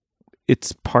 but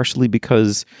it's partially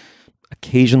because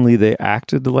occasionally they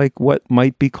acted like what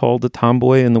might be called a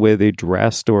tomboy in the way they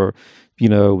dressed, or,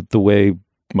 the way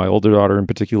my older daughter in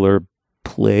particular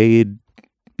played,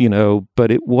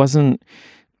 but it wasn't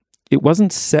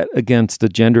set against a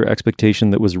gender expectation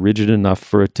that was rigid enough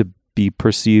for it to be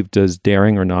perceived as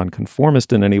daring or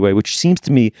nonconformist in any way, which seems to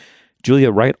me,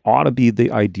 Julia, right, ought to be the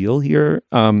ideal here.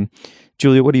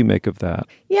 Julia, what do you make of that?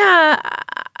 Yeah,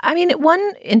 I mean,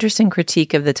 one interesting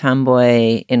critique of the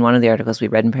tomboy in one of the articles we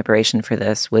read in preparation for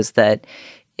this was that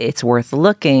it's worth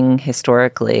looking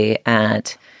historically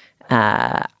at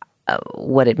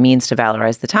what it means to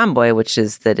valorize the tomboy, which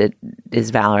is that it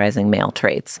is valorizing male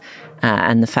traits,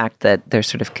 and the fact that there's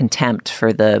sort of contempt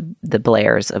for the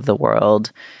Blairs of the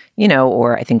world.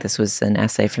 Or I think this was an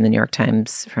essay from the New York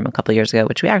Times from a couple of years ago,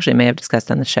 which we actually may have discussed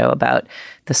on the show, about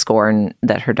the scorn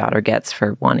that her daughter gets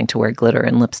for wanting to wear glitter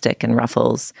and lipstick and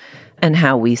ruffles, and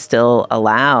how we still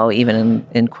allow, even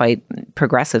in quite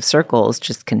progressive circles,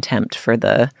 just contempt for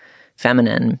the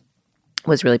feminine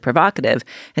was really provocative.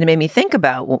 And it made me think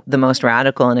about the most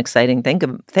radical and exciting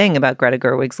thing about Greta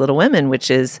Gerwig's Little Women, which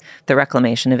is the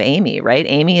reclamation of Amy, right?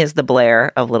 Amy is the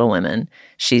Blair of Little Women.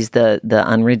 She's the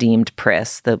unredeemed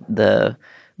priss, the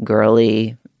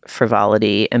girly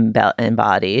frivolity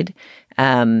embodied.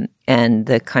 And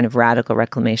the kind of radical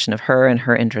reclamation of her and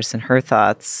her interests and her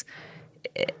thoughts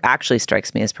actually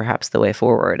strikes me as perhaps the way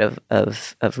forward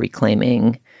of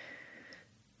reclaiming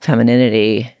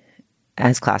femininity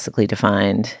as classically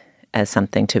defined as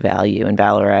something to value and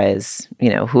valorize,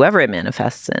 whoever it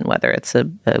manifests in, whether it's a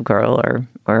girl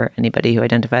or anybody who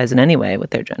identifies in any way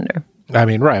with their gender. I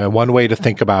mean, right. One way to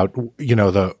think about,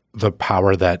 the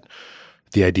power that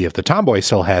the idea of the tomboy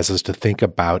still has is to think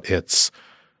about its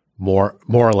more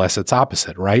or less its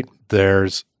opposite, right?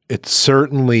 It's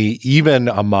certainly, even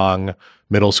among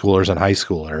middle schoolers and high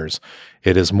schoolers,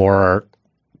 it is more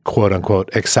quote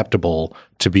unquote acceptable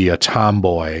to be a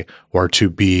tomboy or to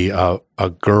be a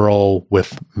girl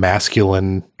with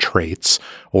masculine traits,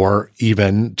 or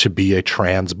even to be a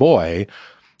trans boy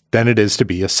than it is to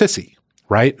be a sissy,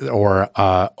 right? Or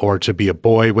to be a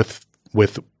boy with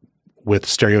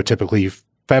stereotypically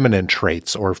feminine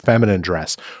traits or feminine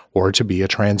dress, or to be a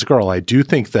trans girl. I do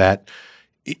think that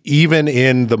even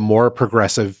in the more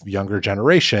progressive younger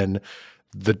generation,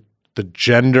 the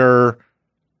gender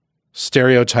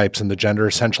stereotypes and the gender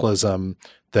essentialism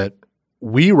that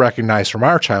we recognize from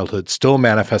our childhood still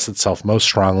manifests itself most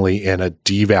strongly in a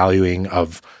devaluing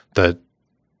of the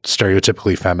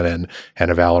stereotypically feminine and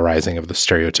a valorizing of the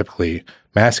stereotypically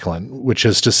masculine, which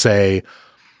is to say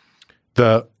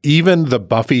even the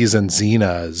Buffys and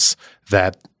Xenas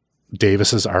that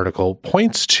Davis's article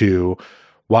points to,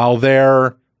 while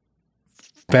they're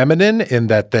feminine in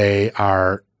that they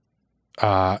are,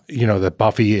 that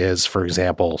Buffy is, for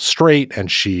example, straight and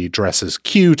she dresses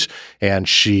cute and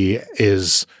she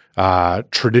is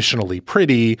traditionally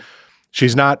pretty.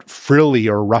 She's not frilly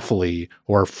or ruffly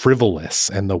or frivolous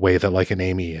in the way that like an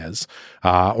Amy is,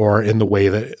 or in the way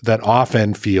that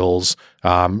often feels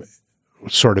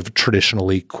sort of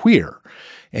traditionally queer.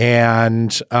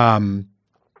 And I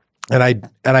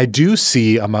do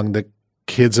see among the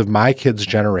kids of my kids'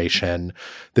 generation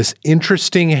this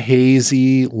interesting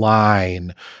hazy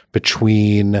line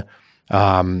between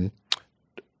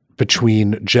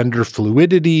gender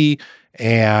fluidity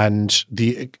and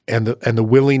the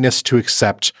willingness to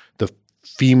accept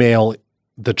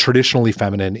the traditionally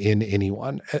feminine in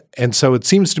anyone. And so it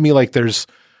seems to me like there's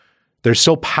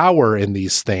still power in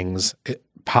these things,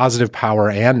 positive power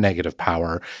and negative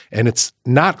power, and it's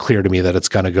not clear to me that it's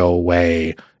going to go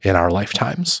away in our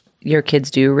lifetimes. Your kids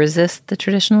do resist the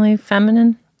traditionally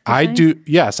feminine? I do.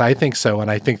 Yes, I think so. And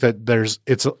I think that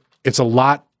it's a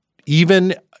lot,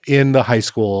 even in the high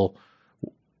school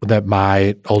that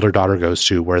my older daughter goes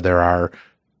to, where there are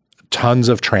tons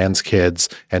of trans kids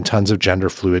and tons of gender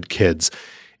fluid kids.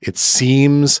 It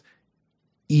seems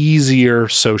easier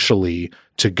socially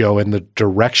to go in the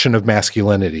direction of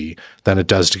masculinity than it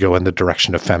does to go in the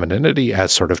direction of femininity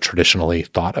as sort of traditionally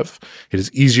thought of. It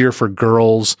is easier for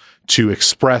girls to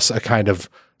express a kind of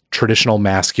traditional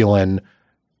masculine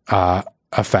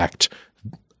effect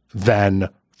than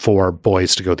for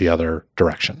boys to go the other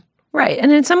direction. Right.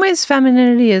 And in some ways,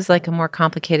 femininity is like a more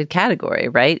complicated category,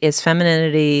 right? Is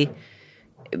femininity,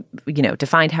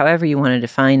 defined however you want to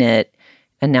define it,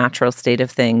 a natural state of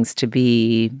things to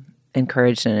be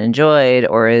encouraged and enjoyed,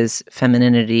 or is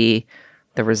femininity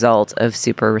the result of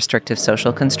super restrictive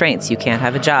social constraints? You can't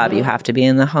have a job. You have to be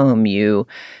in the home. Your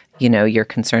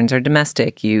concerns are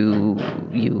domestic. You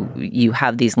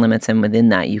have these limits, and within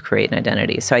that, you create an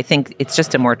identity. So I think it's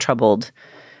just a more troubled.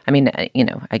 I mean,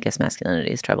 I guess masculinity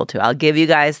is troubled too. I'll give you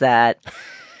guys that.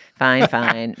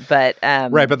 Fine. But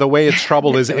right, but the way it's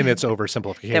troubled is in its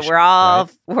oversimplification. That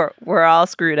we're all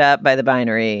screwed up by the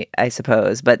binary, I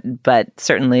suppose. But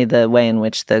certainly the way in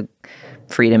which the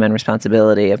freedom and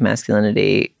responsibility of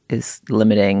masculinity is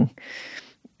limiting.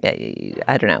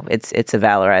 I don't know. It's a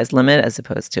valorized limit as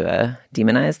opposed to a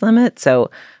demonized limit.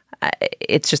 So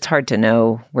it's just hard to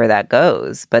know where that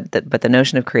goes. But the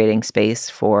notion of creating space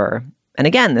for. And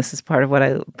again, this is part of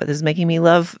but this is making me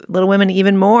love Little Women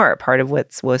even more. Part of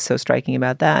what was so striking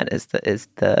about that is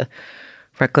the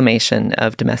reclamation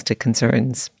of domestic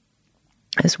concerns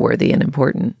as worthy and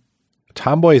important.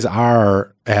 Tomboys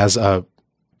are, as a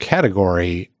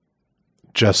category,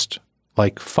 just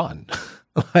like fun.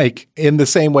 Like in the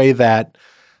same way that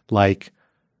like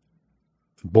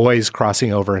boys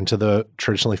crossing over into the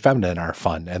traditionally feminine are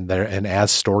fun, and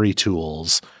as story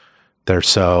tools, they're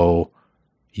so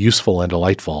useful and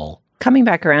delightful. Coming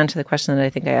back around to the question that I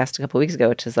think I asked a couple of weeks ago,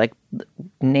 which is like,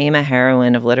 name a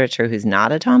heroine of literature who's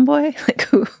not a tomboy, like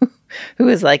who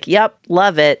is like, yep,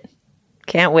 love it,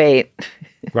 can't wait.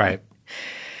 Right.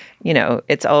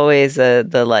 It's always the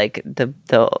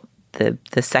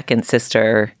second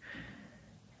sister,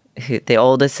 the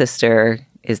oldest sister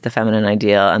is the feminine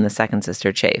ideal, and the second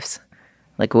sister chafes.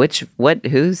 Like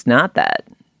who's not that?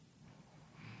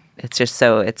 It's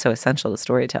so essential to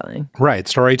storytelling. Right.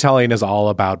 Storytelling is all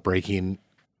about breaking,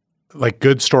 like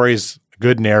good stories,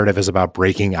 good narrative is about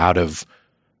breaking out of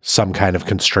some kind of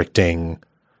constricting,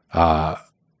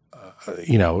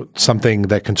 something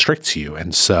that constricts you.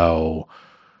 And so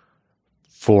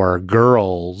for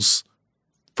girls,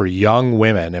 for young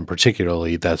women in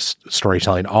particularly, that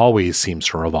storytelling always seems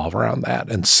to revolve around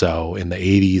that. And so in the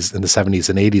 80s, in the 70s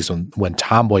and 80s, when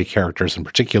tomboy characters in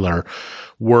particular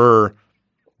were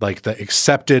like the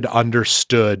accepted,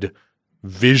 understood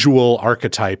visual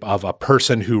archetype of a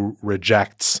person who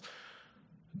rejects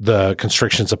the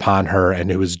constrictions upon her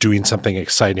and who is doing something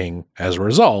exciting as a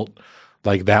result,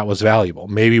 like that was valuable.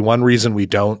 Maybe one reason we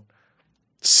don't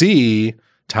see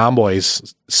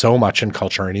tomboys so much in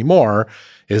culture anymore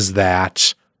is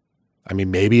that, I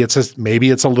mean, maybe it's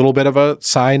a little bit of a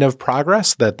sign of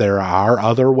progress that there are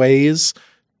other ways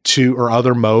or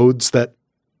other modes that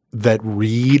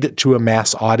read to a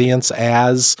mass audience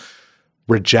as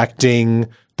rejecting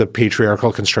the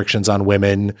patriarchal constrictions on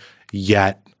women,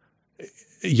 yet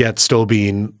still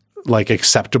being like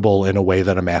acceptable in a way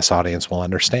that a mass audience will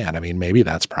understand. I mean, maybe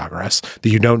that's progress. That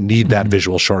you don't need that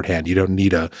visual shorthand. You don't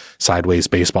need a sideways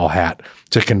baseball hat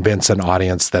to convince an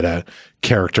audience that a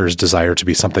character's desire to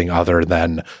be something other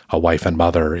than a wife and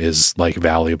mother is like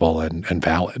valuable and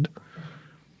valid.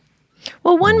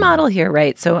 Well, one model here,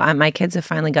 right? So my kids have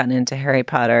finally gotten into Harry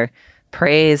Potter.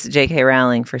 Praise J.K.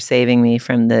 Rowling for saving me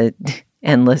from the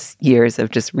endless years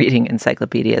of just reading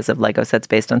encyclopedias of Lego sets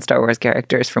based on Star Wars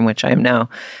characters, from which I am now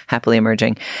happily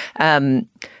emerging.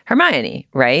 Hermione,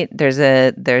 right? There's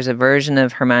a version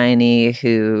of Hermione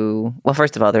who, well,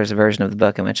 first of all, there's a version of the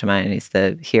book in which Hermione's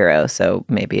the hero, so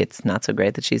maybe it's not so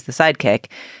great that she's the sidekick.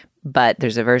 But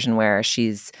there's a version where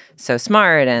she's so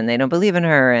smart and they don't believe in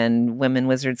her and women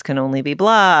wizards can only be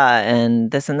blah and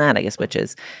this and that, I guess, which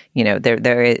is, you know,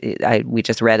 we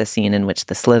just read a scene in which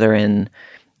the Slytherin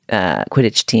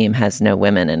Quidditch team has no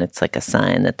women, and it's like a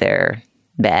sign that they're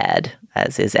bad,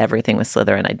 as is everything with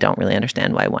Slytherin. I don't really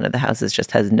understand why one of the houses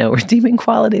just has no redeeming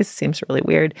qualities. It seems really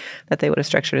weird that they would have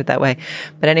structured it that way.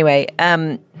 But anyway,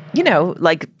 you know,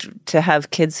 like to have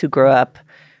kids who grow up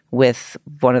with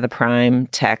one of the prime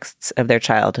texts of their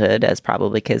childhood, as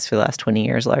probably kids for the last 20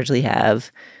 years largely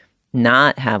have,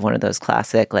 not have one of those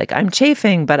classic, like, I'm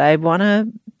chafing, but I want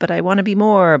to be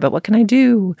more, but what can I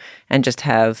do? And just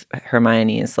have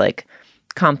Hermione's like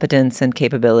competence and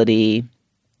capability,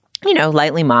 you know,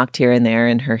 lightly mocked here and there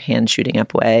in her hand shooting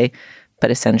up way,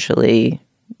 but essentially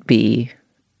be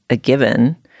a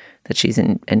given that she's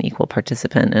an equal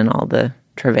participant in all the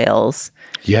travails.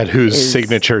 Yet whose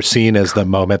signature scene is the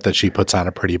moment that she puts on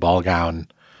a pretty ball gown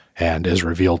and is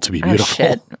revealed to be beautiful. Oh,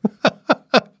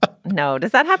 shit. No,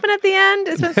 does that happen at the end?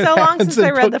 It's been so long since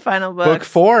I read the final book. Book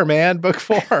 4, man. Book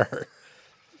 4.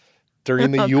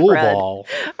 During the Yule Ball.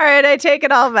 All right, I take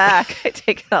it all back.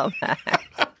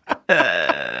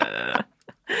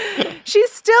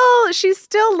 She's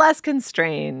still less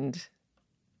constrained.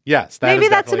 Yes, maybe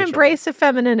that's an embrace of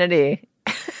femininity.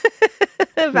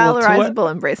 Valorizable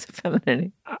embrace of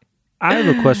femininity. I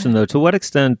have a question though. To what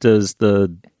extent does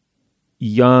the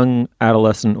young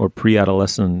adolescent or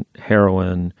pre-adolescent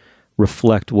heroine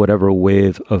reflect whatever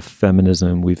wave of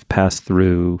feminism we've passed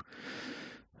through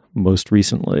most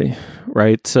recently,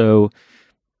 right? So,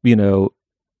 you know,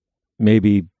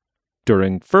 maybe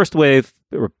during first wave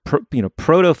or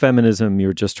proto-feminism,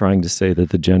 you're just trying to say that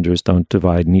the genders don't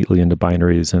divide neatly into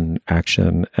binaries, and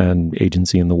action and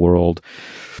agency in the world,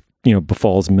 you know,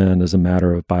 befalls men as a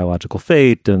matter of biological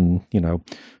fate and, you know,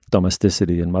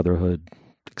 domesticity and motherhood,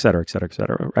 et cetera, et cetera, et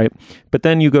cetera, right? But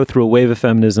then you go through a wave of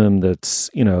feminism that's,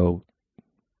 you know,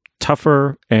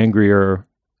 tougher, angrier,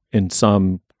 in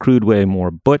some crude way,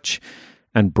 more butch,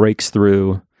 and breaks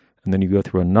through. And then you go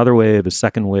through another wave, a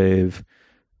second wave,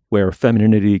 where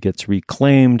femininity gets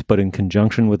reclaimed, but in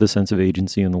conjunction with a sense of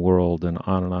agency in the world, and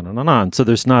on and on and on and on. So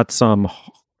there's not some,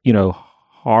 you know,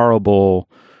 horrible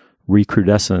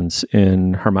recrudescence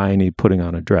in Hermione putting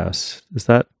on a dress. Does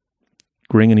that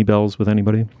ring any bells with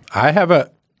anybody? I have a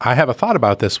thought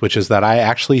about this, which is that I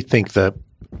actually think that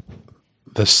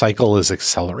the cycle is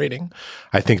accelerating.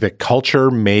 I think that culture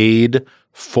made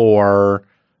for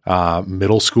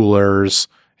middle schoolers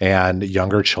and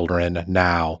younger children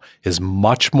now is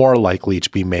much more likely to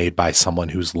be made by someone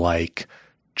who's like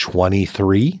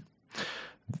 23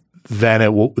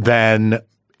 than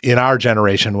in our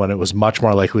generation, when it was much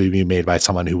more likely to be made by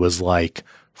someone who was like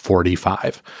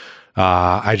 45.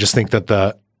 I just think that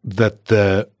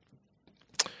the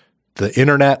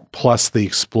internet plus the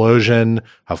explosion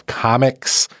of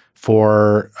comics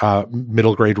for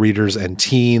middle grade readers and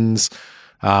teens,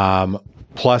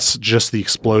 plus just the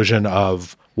explosion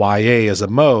of YA as a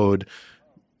mode,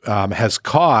 has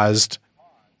caused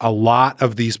a lot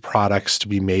of these products to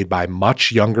be made by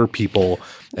much younger people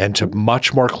and to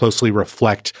much more closely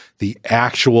reflect the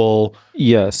actual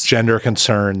gender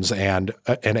concerns and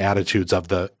attitudes of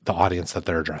the audience that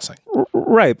they're addressing.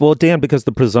 Right. Well, Dan, because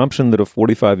the presumption that a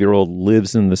 45-year-old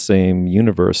lives in the same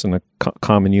universe, in a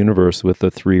common universe with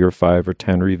a 3 or 5 or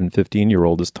 10 or even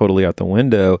 15-year-old is totally out the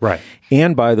window. Right.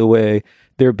 And by the way,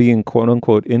 they're being quote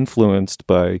unquote influenced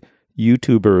by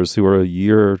YouTubers who are a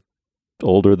year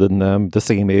older than them, the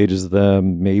same age as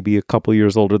them, maybe a couple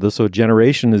years older. So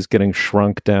generation is getting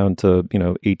shrunk down to,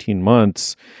 18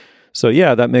 months. So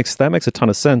yeah, that makes a ton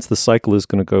of sense. The cycle is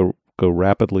going to go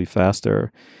rapidly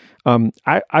faster.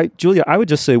 Julia, I would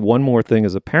just say one more thing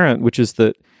as a parent, which is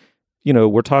that,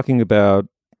 we're talking about,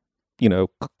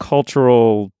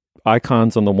 cultural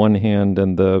icons on the one hand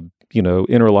and the,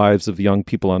 inner lives of young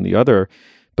people on the other.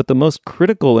 But the most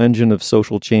critical engine of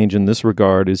social change in this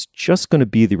regard is just going to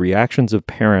be the reactions of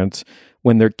parents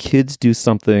when their kids do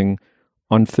something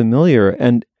unfamiliar.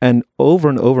 And over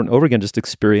and over and over again, just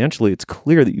experientially, it's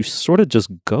clear that you sort of just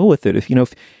go with it. If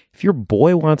your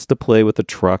boy wants to play with a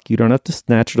truck, you don't have to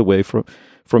snatch it away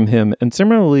from him. And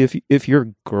similarly, if your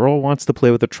girl wants to play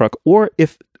with a truck, or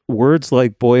if words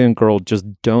like boy and girl just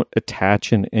don't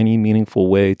attach in any meaningful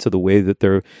way to the way that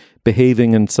they're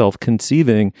behaving and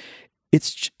self-conceiving,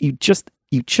 you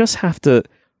just have to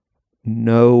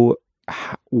know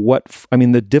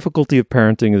the difficulty of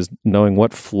parenting is knowing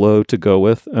what flow to go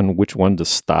with and which one to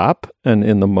stop. And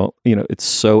it's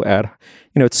so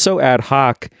ad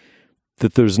hoc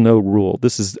that there's no rule.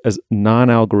 This is as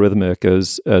non-algorithmic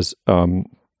as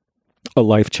a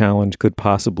life challenge could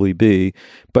possibly be.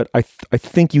 But I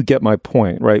think you get my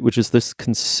point, right? Which is this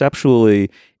conceptually,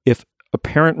 if a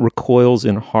parent recoils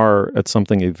in horror at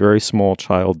something a very small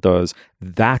child does,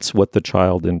 that's what the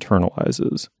child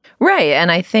internalizes. Right.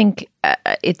 And I think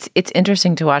it's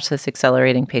interesting to watch this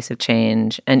accelerating pace of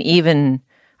change. And even,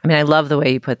 I love the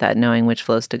way you put that, knowing which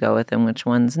flows to go with and which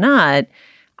ones not.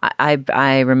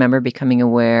 I remember becoming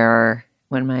aware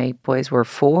when my boys were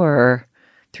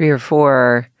 3 or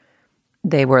 4,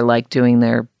 they were like doing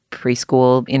their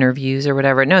preschool interviews or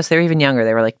whatever. No, so they were even younger.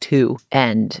 They were like 2.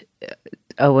 And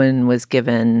Owen was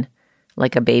given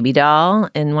like a baby doll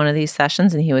in one of these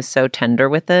sessions, and he was so tender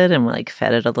with it and like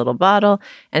fed it a little bottle.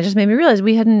 And it just made me realize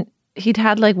he'd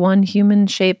had like one human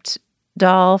shaped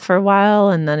doll for a while,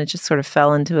 and then it just sort of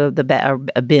fell into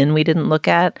a bin we didn't look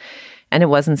at. And it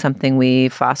wasn't something we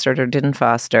fostered or didn't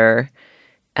foster.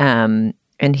 And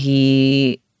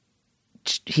he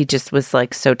just was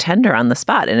like so tender on the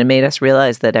spot. And it made us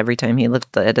realize that every time he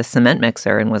looked at a cement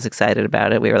mixer and was excited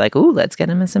about it, we were like, ooh, let's get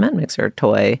him a cement mixer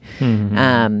toy. Mm-hmm.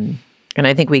 And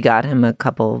I think we got him a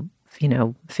couple,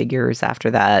 figures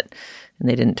after that, and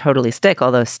they didn't totally stick,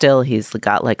 although still he's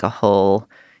got like a whole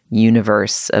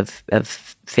universe of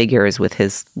figures with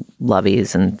his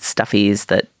loveys and stuffies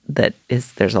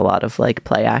there's a lot of like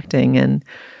play acting and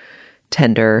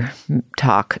tender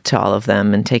talk to all of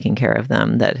them and taking care of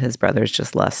them that his brother's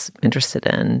just less interested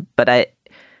in. But I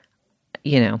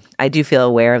do feel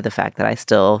aware of the fact that I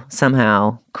still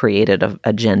somehow created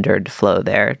a gendered flow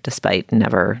there, despite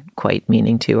never quite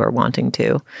meaning to or wanting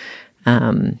to.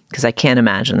 Because I can't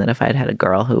imagine that if I'd had a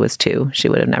girl who was 2, she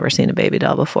would have never seen a baby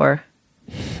doll before.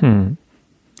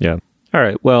 Yeah. All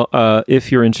right. Well,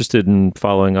 if you're interested in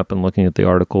following up and looking at the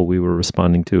article we were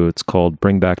responding to, it's called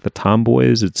Bring Back the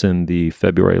Tomboys. It's in the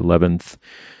February 11th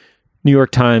New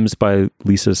York Times by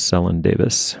Lisa Sellen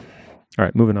Davis. All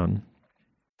right, moving on.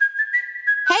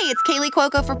 Hey, it's Kaylee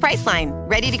Cuoco for Priceline.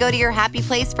 Ready to go to your happy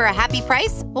place for a happy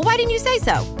price? Well, why didn't you say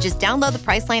so? Just download the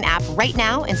Priceline app right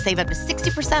now and save up to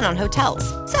 60% on hotels.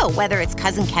 So whether it's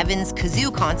Cousin Kevin's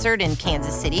Kazoo Concert in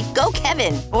Kansas City, go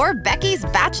Kevin, or Becky's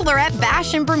Bachelorette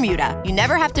Bash in Bermuda, you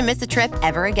never have to miss a trip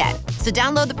ever again. So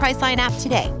download the Priceline app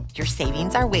today. Your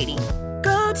savings are waiting.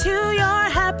 Go to your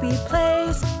happy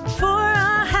place for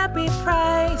a happy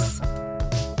price.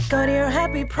 Go to your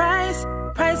happy price,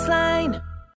 Priceline.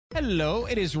 Hello,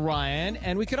 it is Ryan,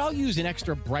 and we could all use an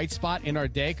extra bright spot in our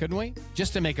day, couldn't we?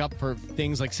 Just to make up for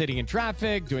things like sitting in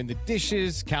traffic, doing the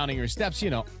dishes, counting your steps,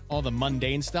 all the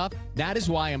mundane stuff. That is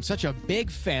why I'm such a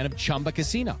big fan of Chumba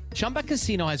Casino. Chumba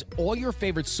Casino has all your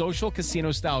favorite social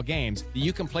casino-style games that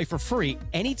you can play for free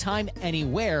anytime,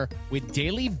 anywhere with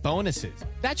daily bonuses.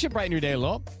 That should brighten your day a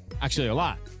little. Actually, a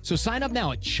lot. So sign up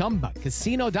now at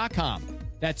ChumbaCasino.com.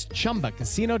 That's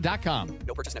ChumbaCasino.com.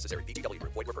 No purchase necessary. VGW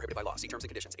Group. Void where prohibited by law. See terms and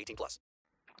conditions. 18+.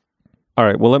 All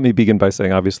right. Well, let me begin by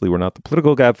saying, obviously, we're not the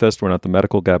political gabfest. We're not the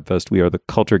medical gabfest. We are the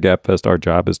culture gabfest. Our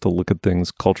job is to look at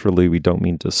things culturally. We don't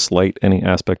mean to slight any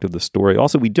aspect of the story.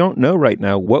 Also, we don't know right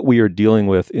now what we are dealing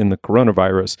with in the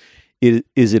coronavirus.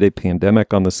 Is it a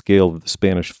pandemic on the scale of the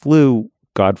Spanish flu?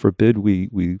 God forbid.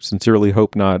 We sincerely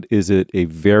hope not. Is it a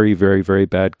very, very, very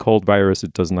bad cold virus?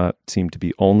 It does not seem to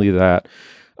be only that.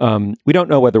 We don't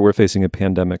know whether we're facing a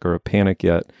pandemic or a panic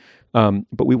yet,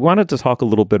 but we wanted to talk a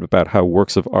little bit about how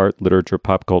works of art, literature,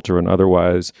 pop culture, and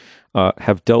otherwise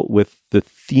have dealt with the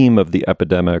theme of the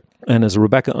epidemic. And as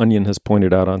Rebecca Onion has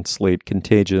pointed out on Slate,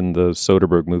 Contagion, the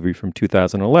Soderbergh movie from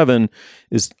 2011,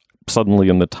 is suddenly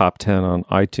in the top 10 on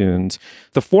iTunes.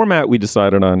 The format we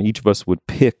decided on, each of us would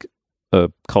pick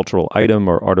a cultural item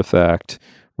or artifact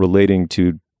relating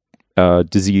to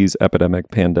disease, epidemic,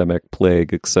 pandemic,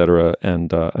 plague, etc., and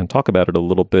talk about it a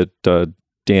little bit.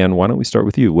 Dan, why don't we start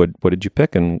with you? What did you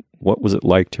pick, and what was it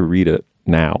like to read it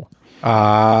now?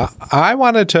 I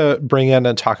wanted to bring in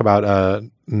and talk about a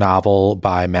novel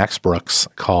by Max Brooks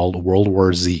called World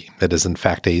War Z. It is, in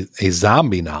fact, a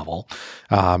zombie novel.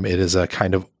 It is a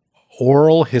kind of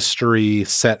oral history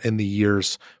set in the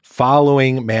years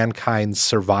following mankind's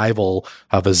survival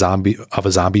of a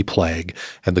zombie plague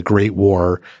and the great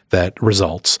war that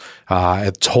results,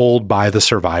 told by the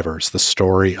survivors, the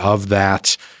story of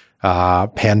that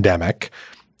pandemic,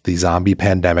 the zombie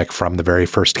pandemic, from the very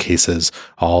first cases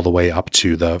all the way up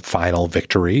to the final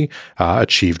victory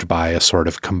achieved by a sort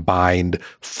of combined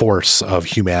force of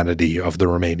humanity, of the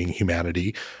remaining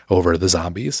humanity over the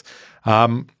zombies.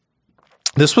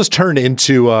 This was turned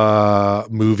into a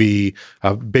movie,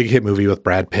 a big hit movie with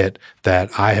Brad Pitt that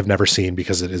I have never seen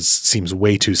because it seems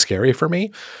way too scary for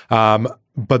me.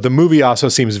 But the movie also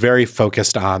seems very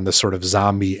focused on the sort of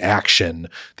zombie action,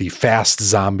 the fast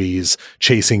zombies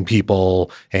chasing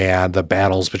people and the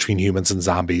battles between humans and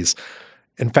zombies.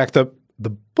 In fact, the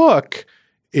book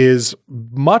is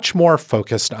much more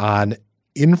focused on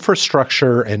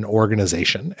infrastructure and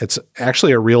organization. It's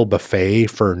actually a real buffet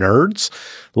for nerds.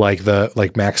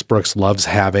 Like Max Brooks loves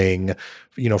having,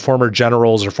 former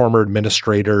generals or former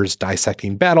administrators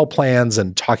dissecting battle plans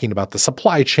and talking about the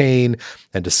supply chain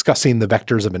and discussing the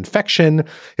vectors of infection.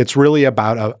 It's really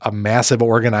about a massive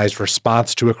organized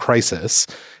response to a crisis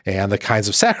and the kinds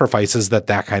of sacrifices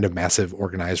that kind of massive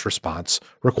organized response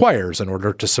requires in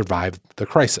order to survive the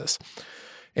crisis.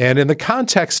 And in the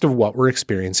context of what we're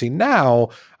experiencing now,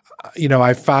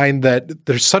 I find that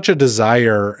there's such a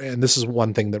desire, and this is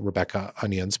one thing that Rebecca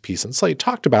Onion's piece in Slate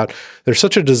talked about, there's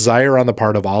such a desire on the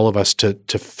part of all of us to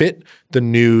fit the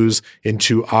news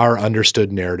into our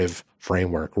understood narrative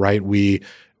framework, right? We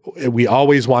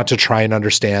always want to try and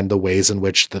understand the ways in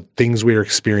which the things we are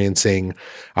experiencing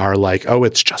are like, oh,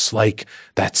 it's just like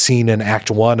that scene in Act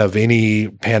 1 of any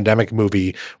pandemic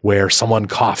movie where someone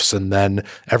coughs and then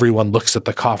everyone looks at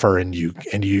the cougher and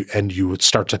you would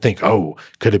start to think, oh,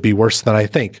 could it be worse than I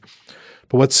think?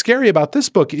 But what's scary about this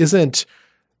book isn't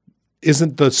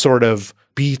the sort of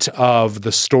beat of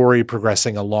the story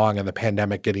progressing along and the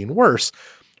pandemic getting worse.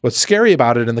 What's scary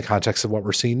about it in the context of what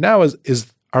we're seeing now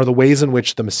are the ways in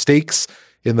which the mistakes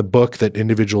in the book that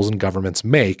individuals and governments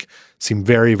make seem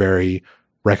very, very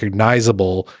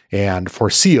recognizable and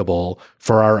foreseeable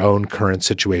for our own current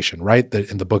situation, right?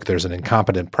 In the book, there's an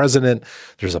incompetent president.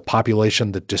 There's a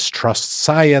population that distrusts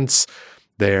science.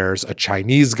 There's a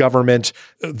Chinese government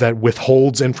that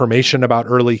withholds information about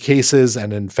early cases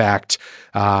and, in fact,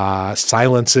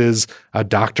 silences a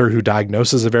doctor who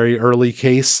diagnoses a very early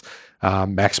case.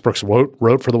 Max Brooks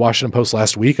wrote for the Washington Post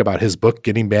last week about his book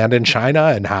getting banned in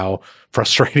China and how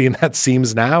frustrating that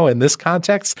seems now in this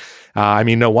context.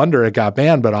 No wonder it got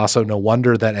banned, but also no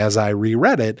wonder that as I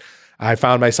reread it, I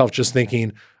found myself just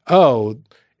thinking, oh,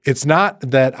 it's not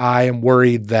that I am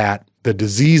worried that the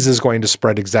disease is going to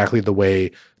spread exactly the way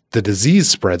the disease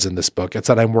spreads in this book. It's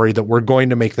that I'm worried that we're going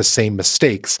to make the same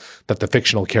mistakes that the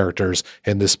fictional characters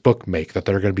in this book make, that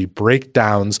there are going to be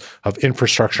breakdowns of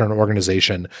infrastructure and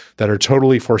organization that are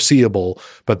totally foreseeable,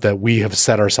 but that we have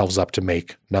set ourselves up to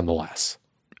make nonetheless.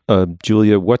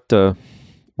 Julia, what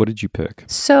did you pick?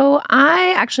 So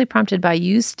I actually, prompted by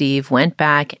you, Steve, went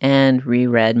back and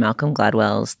reread Malcolm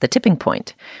Gladwell's The Tipping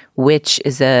Point, which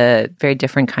is a very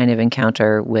different kind of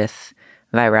encounter with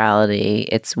virality.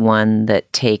 It's one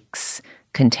that takes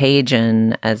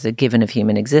contagion as a given of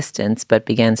human existence, but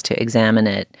begins to examine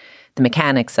it, the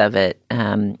mechanics of it,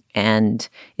 and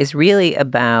is really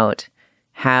about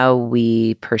how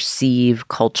we perceive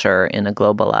culture in a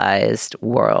globalized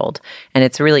world. And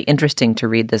it's really interesting to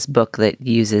read this book that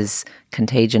uses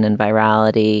contagion and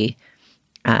virality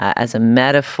as a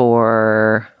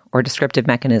metaphor or descriptive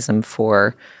mechanism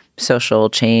for social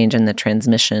change and the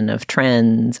transmission of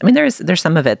trends. There's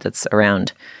some of it that's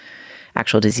around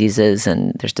actual diseases,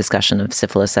 and there's discussion of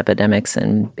syphilis epidemics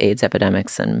and AIDS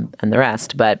epidemics and the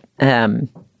rest. But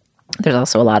there's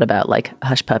also a lot about like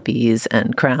hush puppies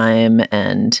and crime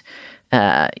and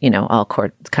all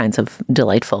kinds of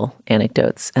delightful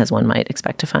anecdotes, as one might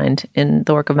expect to find in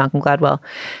the work of Malcolm Gladwell.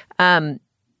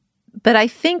 But I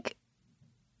think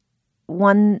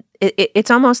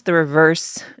it's almost the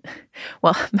reverse.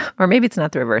 Well, or maybe it's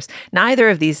not the reverse. Neither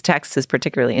of these texts is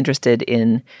particularly interested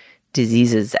in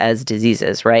diseases as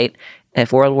diseases, right?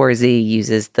 If World War Z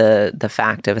uses the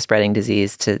fact of a spreading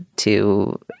disease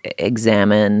to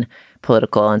examine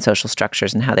political and social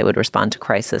structures and how they would respond to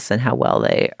crisis and how well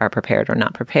they are prepared or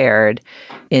not prepared,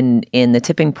 in The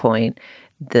Tipping Point,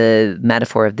 the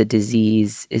metaphor of the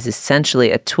disease is essentially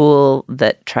a tool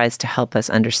that tries to help us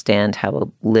understand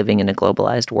how living in a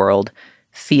globalized world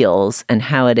feels and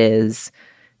how it is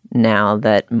now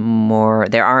that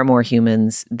there are more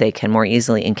humans, they can more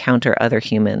easily encounter other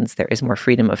humans. There is more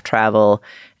freedom of travel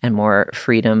and more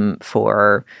freedom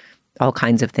for all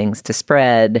kinds of things to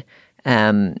spread.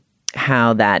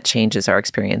 how that changes our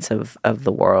experience of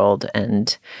the world.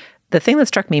 And the thing that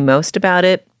struck me most about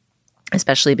it,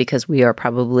 especially because we are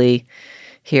probably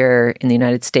here in the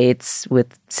United States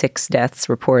with 6 deaths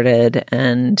reported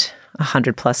and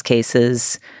 100+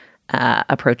 cases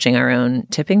approaching our own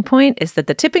tipping point, is that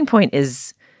the tipping point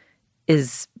is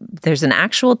there's an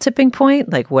actual tipping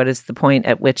point, like what is the point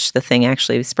at which the thing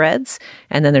actually spreads?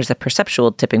 And then there's a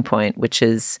perceptual tipping point, which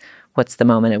is what's the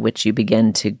moment at which you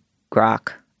begin to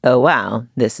grok, oh, wow,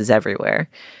 this is everywhere.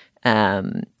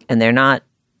 And they're not,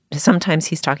 sometimes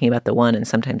he's talking about the one and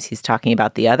sometimes he's talking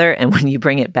about the other. And when you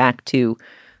bring it back to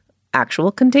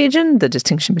actual contagion, the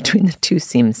distinction between the two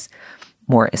seems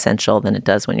more essential than it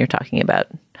does when you're talking about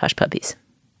hush puppies.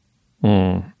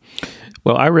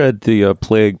 Well, I read The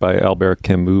Plague by Albert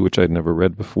Camus, which I'd never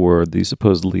read before, the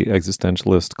supposedly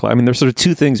existentialist. I mean, there's sort of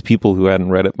 2 things people who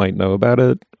hadn't read it might know about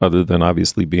it, other than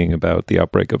obviously being about the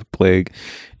outbreak of a plague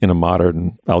in a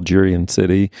modern Algerian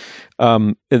city.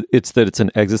 It's that it's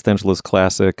an existentialist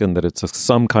classic and that it's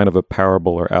some kind of a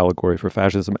parable or allegory for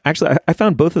fascism. Actually, I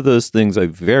found both of those things a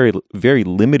very, very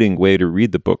limiting way to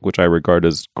read the book, which I regard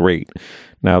as great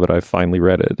now that I've finally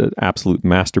read it, an absolute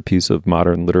masterpiece of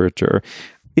modern literature.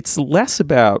 It's less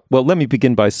about, well, let me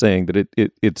begin by saying that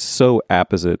it's so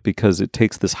apposite because it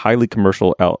takes this highly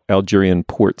commercial Algerian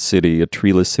port city, a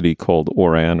treeless city called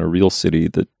Oran, a real city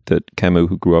that Camus,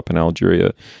 who grew up in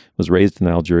Algeria, was raised in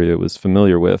Algeria, was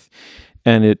familiar with.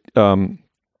 And it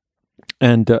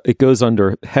goes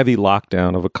under heavy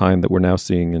lockdown of a kind that we're now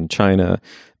seeing in China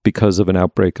because of an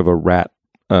outbreak of a rat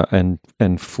and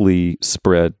flea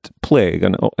spread plague,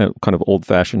 a kind of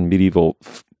old-fashioned medieval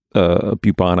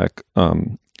bubonic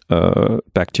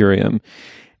bacterium.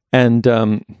 And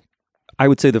I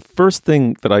would say the first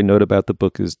thing that I note about the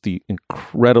book is the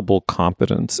incredible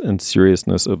competence and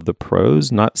seriousness of the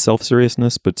prose, not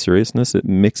self-seriousness, but seriousness. It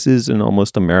mixes an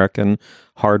almost American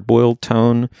hard-boiled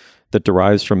tone that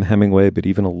derives from Hemingway, but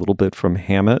even a little bit from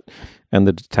Hammett and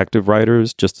the detective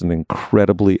writers, just an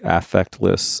incredibly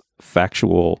affectless,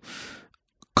 factual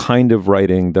kind of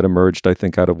writing that emerged, I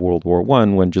think, out of World War I,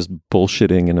 when just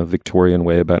bullshitting in a Victorian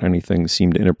way about anything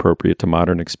seemed inappropriate to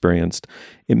modern experience.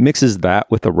 It mixes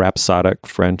that with a rhapsodic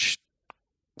French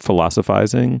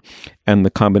philosophizing, and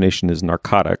the combination is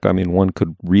narcotic. I mean, one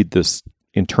could read this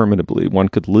interminably. One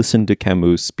could listen to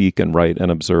Camus speak and write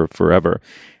and observe forever.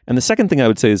 And the second thing I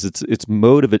would say is its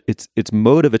mode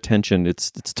of attention.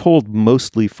 It's told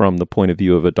mostly from the point of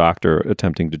view of a doctor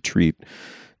attempting to treat,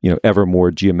 ever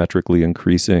more geometrically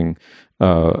increasing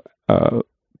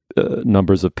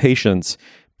numbers of patients.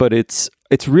 But it's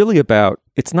really about,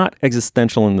 it's not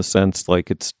existential in the sense like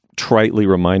it's tritely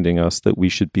reminding us that we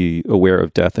should be aware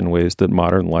of death in ways that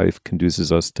modern life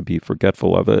conduces us to be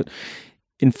forgetful of it.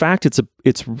 In fact,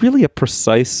 it's really a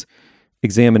precise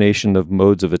examination of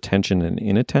modes of attention and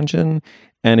inattention,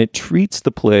 and it treats the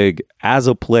plague as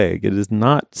a plague. It is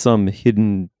not some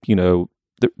hidden,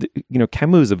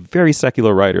 Camus is a very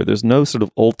secular writer. There's no sort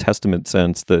of Old Testament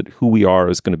sense that who we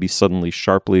are is going to be suddenly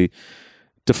sharply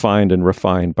defined and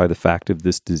refined by the fact of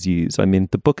this disease. I mean,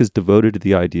 the book is devoted to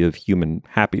the idea of human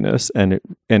happiness, and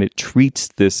it treats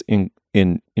this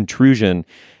intrusion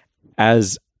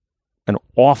as an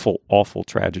awful, awful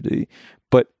tragedy.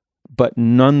 But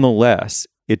nonetheless,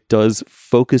 it does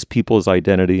focus people's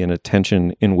identity and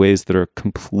attention in ways that are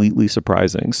completely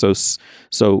surprising.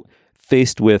 So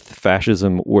faced with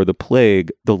fascism or the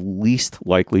plague, the least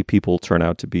likely people turn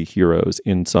out to be heroes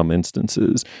in some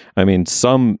instances. I mean,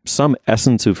 some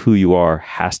essence of who you are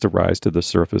has to rise to the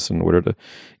surface in order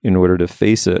to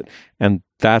face it, and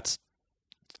that's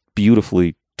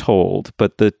beautifully told.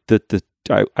 But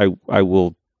I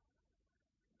will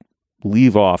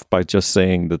leave off by just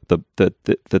saying that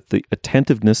the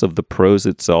attentiveness of the prose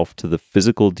itself to the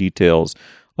physical details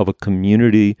of a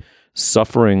community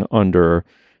suffering under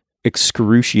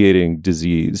excruciating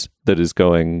disease that is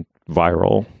going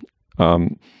viral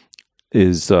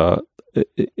is that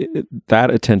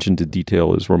attention to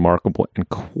detail is remarkable and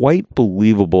quite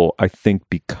believable, I think,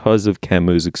 because of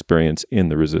Camus' experience in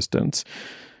the resistance.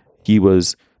 He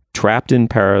was trapped in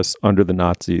Paris under the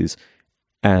Nazis,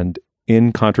 and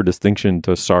in contradistinction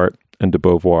to Sartre and de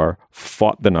Beauvoir,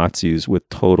 fought the Nazis with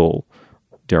total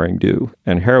daring do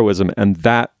and heroism. And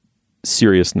that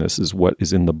seriousness is what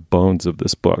is in the bones of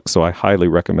this book. So I highly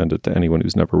recommend it to anyone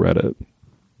who's never read it.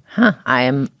 I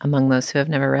am among those who have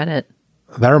never read it.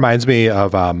 That reminds me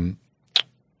of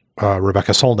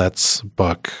Rebecca Solnit's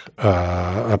book,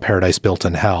 A Paradise Built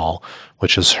in Hell,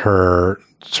 which is her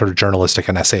sort of journalistic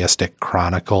and essayistic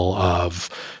chronicle of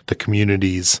the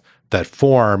communities that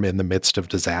form in the midst of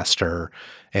disaster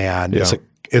and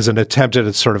is an attempt at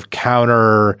a sort of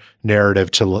counter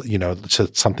narrative to,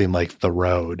 to something like The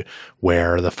Road,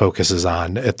 where the focus is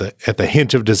on at the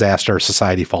hint of disaster,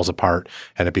 society falls apart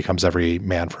and it becomes every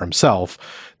man for himself.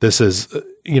 This is,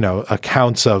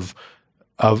 accounts of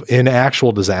in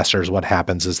actual disasters. What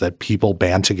happens is that people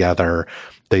band together,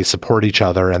 they support each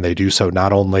other, and they do so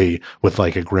not only with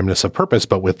like a grimness of purpose,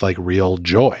 but with like real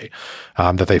joy,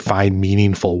 that they find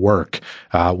meaningful work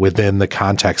within the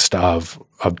context of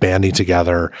banding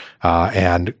together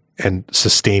and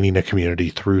sustaining a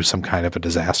community through some kind of a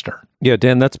disaster. Yeah,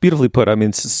 Dan, that's beautifully put. I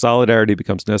mean, solidarity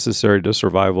becomes necessary to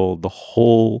survival. The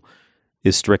whole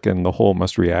is stricken. The whole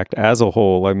must react as a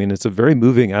whole. I mean, it's a very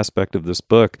moving aspect of this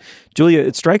book. Julia,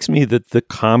 it strikes me that the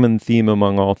common theme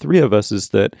among all three of us is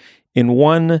that in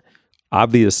one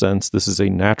obvious sense, this is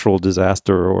a natural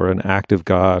disaster or an act of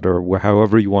God, or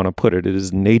however you want to put it. It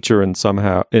is nature in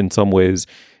some ways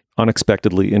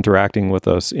unexpectedly interacting with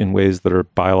us in ways that are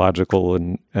biological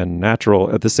and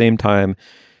natural. At the same time,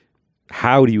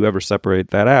 how do you ever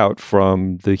separate that out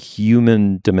from the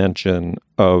human dimension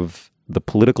of the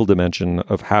political dimension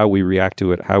of how we react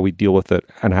to it, how we deal with it,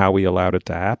 and how we allowed it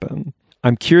to happen?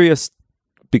 I'm curious,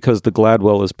 because the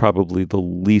Gladwell is probably the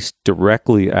least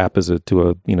directly opposite to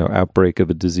a outbreak of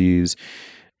a disease.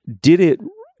 Did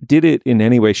it in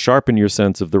any way sharpen your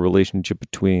sense of the relationship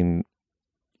between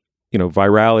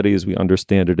virality as we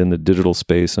understand it in the digital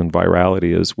space and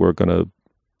virality as we're going to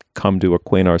come to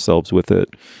acquaint ourselves with it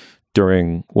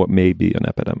during what may be an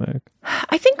epidemic?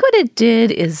 I think what it did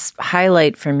is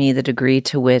highlight for me the degree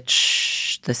to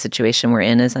which the situation we're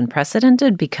in is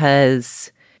unprecedented,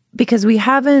 because we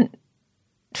haven't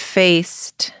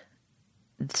faced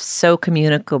so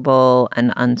communicable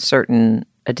and uncertain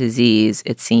a disease,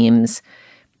 it seems,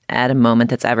 at a moment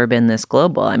that's ever been this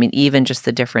global. I mean, even just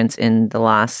the difference in the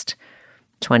last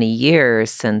 20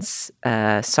 years since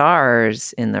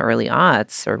SARS in the early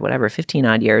aughts, or whatever, 15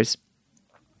 odd years,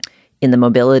 in the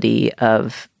mobility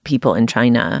of people in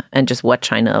China and just what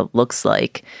China looks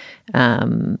like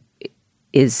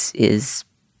is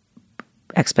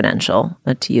exponential,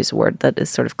 to use a word that is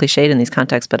sort of cliched in these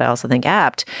contexts, but I also think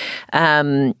apt.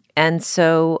 And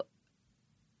so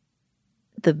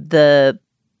the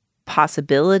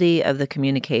possibility of the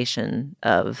communication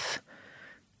of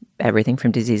everything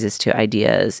from diseases to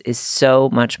ideas is so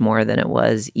much more than it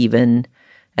was even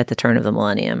at the turn of the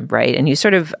millennium, right? And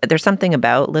there's something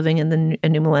about living in a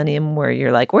new millennium where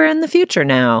you're like, we're in the future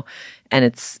now. And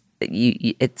it's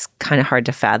kind of hard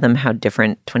to fathom how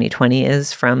different 2020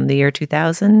 is from the year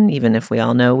 2000, even if we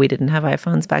all know we didn't have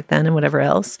iPhones back then and whatever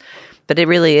else. But it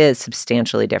really is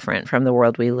substantially different from the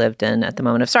world we lived in at the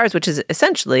moment of SARS, which is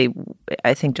essentially,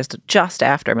 I think, just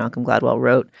after Malcolm Gladwell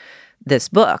wrote this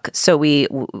book. So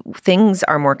things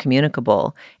are more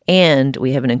communicable, and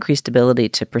we have an increased ability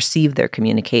to perceive their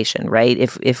communication, right?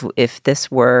 If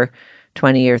this were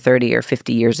 20 or 30 or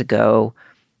 50 years ago,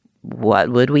 what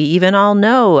would we even all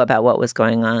know about what was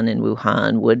going on in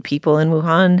Wuhan? Would people in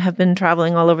Wuhan have been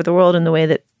traveling all over the world in the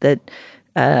way that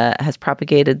has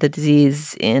propagated the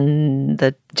disease in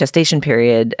the gestation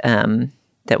period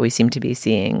that we seem to be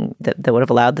seeing that would have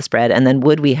allowed the spread? And then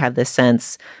would we have this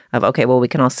sense of, okay, well, we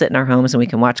can all sit in our homes and we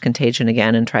can watch Contagion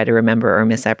again and try to remember or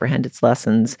misapprehend its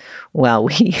lessons while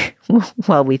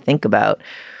we think about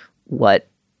what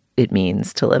it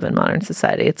means to live in modern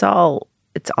society? It's all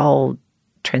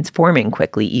transforming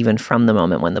quickly, even from the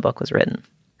moment when the book was written.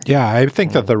 Yeah, I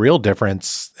think that the real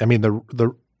difference, I mean,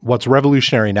 the what's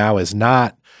revolutionary now is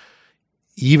not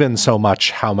even so much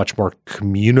how much more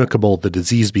communicable the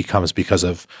disease becomes because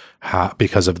of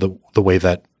the way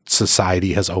that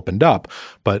society has opened up,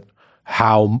 but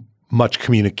how much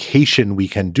communication we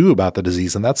can do about the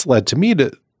disease. And that's led to me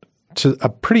to a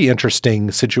pretty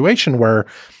interesting situation where,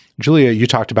 Julia, you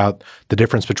talked about the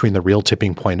difference between the real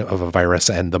tipping point of a virus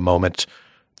and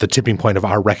the tipping point of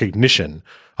our recognition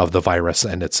of the virus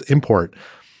and its import.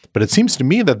 But it seems to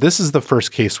me that this is the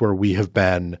first case where we have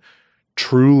been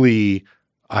truly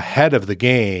ahead of the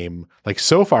game, like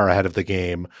so far ahead of the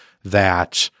game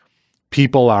that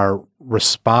people are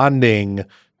responding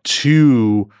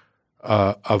to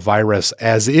a virus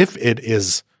as if it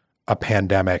is a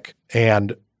pandemic,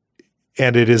 and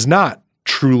it is not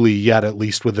truly yet, at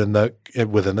least within the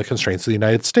constraints of the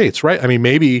United States, right? I mean,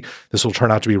 maybe this will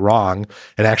turn out to be wrong.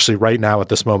 And actually right now at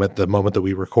this moment, the moment that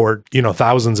we record,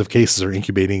 thousands of cases are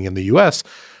incubating in the US.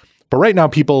 But right now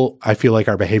people, I feel like,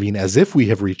 are behaving as if we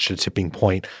have reached a tipping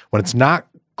point when it's not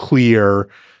clear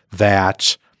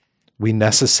that we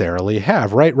necessarily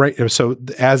have, right? So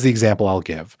as the example I'll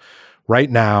give, right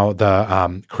now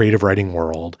the creative writing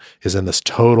world is in this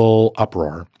total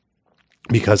uproar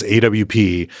because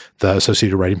AWP, the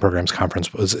Associated Writing Programs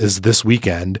Conference, is this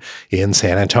weekend in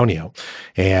San Antonio.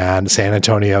 And San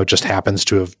Antonio just happens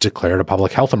to have declared a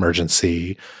public health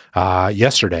emergency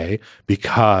yesterday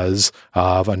because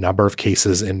of a number of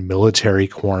cases in military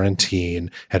quarantine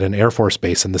at an Air Force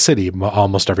base in the city.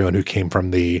 Almost everyone who came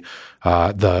from the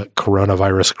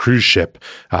coronavirus cruise ship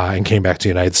and came back to the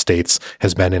United States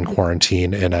has been in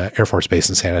quarantine in an Air Force base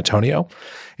in San Antonio.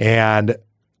 And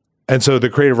so the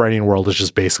creative writing world is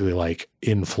just basically like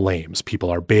in flames. People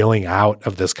are bailing out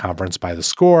of this conference by the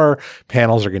score.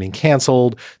 Panels are getting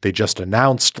canceled. They just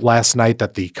announced last night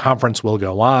that the conference will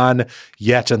go on.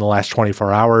 Yet in the last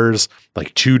 24 hours,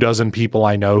 like 24 people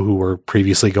I know who were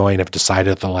previously going have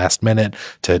decided at the last minute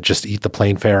to just eat the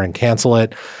plane fare and cancel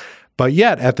it. But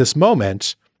yet at this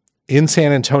moment in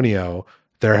San Antonio,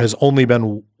 there has only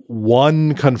been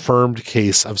one confirmed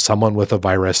case of someone with a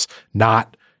virus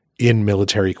not in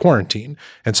military quarantine.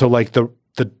 And so like the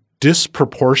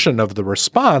disproportion of the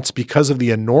response, because of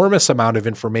the enormous amount of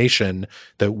information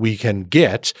that we can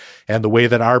get and the way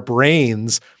that our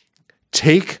brains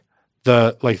take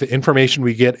the information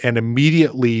we get and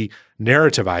immediately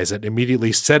narrativize it,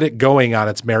 immediately set it going on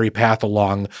its merry path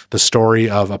along the story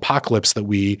of apocalypse that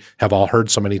we have all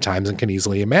heard so many times and can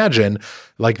easily imagine.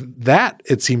 Like that,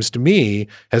 it seems to me,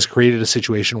 has created a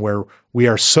situation where we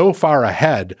are so far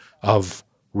ahead of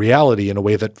reality in a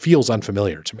way that feels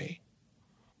unfamiliar to me.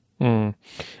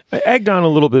 Egged on a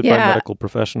little bit by medical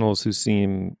professionals who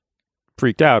seem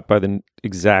freaked out by the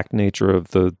exact nature of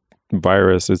the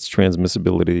virus, its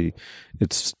transmissibility,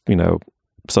 its,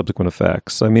 subsequent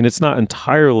effects. I mean, it's not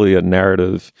entirely a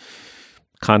narrative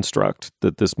construct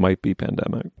that this might be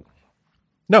pandemic.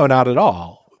 No, not at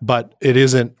all. But it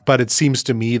isn't. But it seems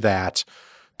to me that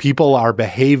people are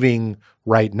behaving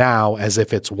right now as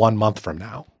if it's 1 month from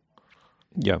now.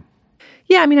 Yeah.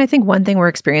 Yeah, I mean, I think one thing we're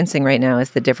experiencing right now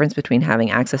is the difference between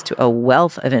having access to a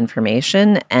wealth of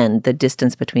information and the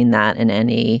distance between that and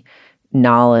any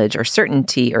knowledge or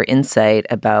certainty or insight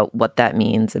about what that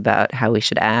means about how we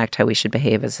should act, how we should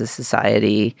behave as a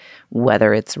society,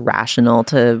 whether it's rational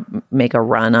to make a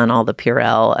run on all the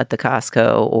Purell at the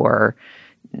Costco or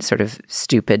sort of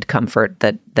stupid comfort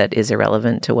that is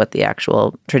irrelevant to what the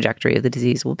actual trajectory of the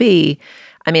disease will be.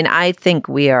 I mean, I think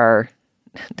we are...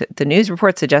 The news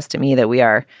reports suggest to me that we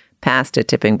are past a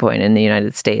tipping point in the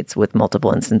United States with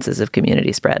multiple instances of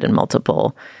community spread in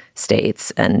multiple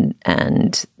states, and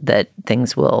that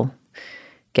things will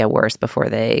get worse before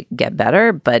they get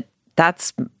better. But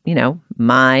that's,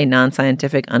 my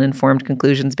non-scientific, uninformed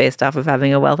conclusions based off of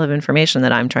having a wealth of information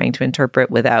that I'm trying to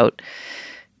interpret without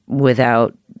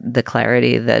the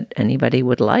clarity that anybody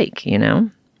would like,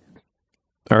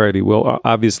 Alrighty. Well,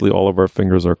 obviously, all of our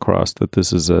fingers are crossed that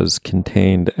this is as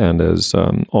contained and as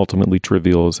ultimately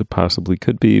trivial as it possibly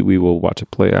could be. We will watch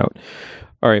it play out.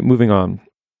 All right, moving on.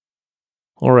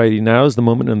 Alrighty, now is the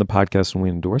moment in the podcast when we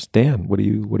endorse. Dan, what do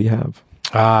you have?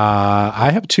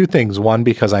 I have two things. One,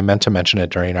 because I meant to mention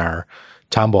it during our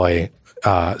Tomboy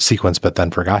sequence, but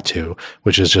then forgot to,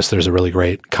 which is just there's a really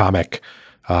great comic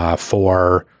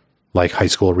for like high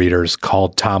school readers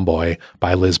called Tomboy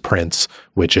by Liz Prince,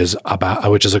 which is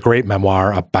a great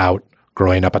memoir about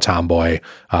growing up a tomboy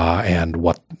and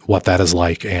what that is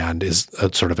like, and is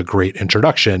a sort of a great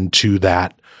introduction to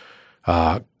that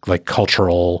like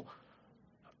cultural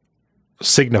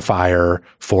signifier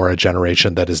for a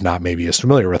generation that is not maybe as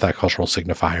familiar with that cultural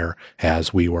signifier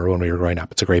as we were when we were growing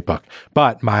up. It's a great book.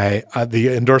 But my the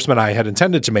endorsement I had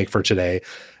intended to make for today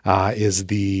is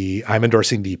I'm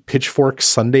endorsing the Pitchfork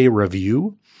Sunday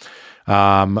Review.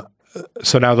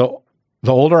 So now the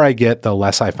older I get, the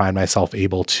less I find myself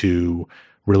able to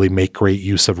really make great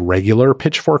use of regular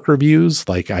Pitchfork reviews.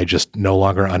 Like I just no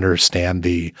longer understand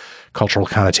the cultural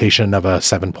connotation of a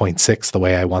 7.6 the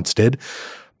way I once did.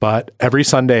 But every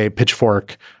Sunday,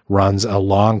 Pitchfork runs a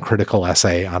long critical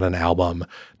essay on an album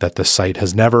that the site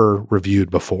has never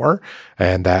reviewed before.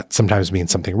 And that sometimes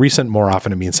means something recent. More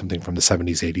often, it means something from the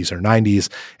 70s, 80s, or 90s.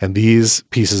 And these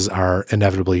pieces are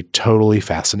inevitably totally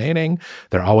fascinating.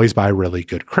 They're always by really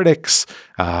good critics,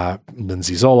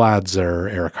 Lindsay Zoladz or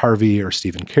Eric Harvey or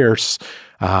Stephen Kearse.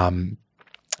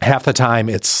 Half the time,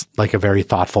 it's like a very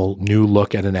thoughtful new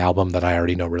look at an album that I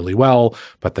already know really well,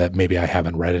 but that maybe I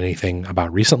haven't read anything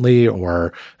about recently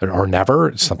or never.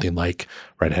 It's something like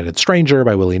Red-Headed Stranger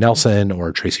by Willie Nelson,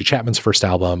 or Tracy Chapman's first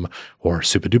album, or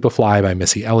Supa Dupa Fly by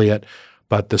Missy Elliott.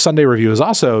 But the Sunday Review has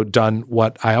also done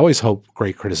what I always hope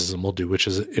great criticism will do, which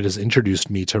is it has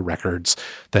introduced me to records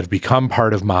that have become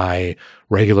part of my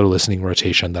regular listening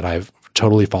rotation that I've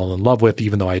totally fallen in love with,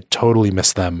 even though I totally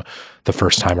missed them the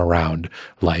first time around,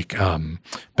 like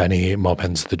Benny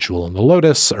Maupin's The Jewel and the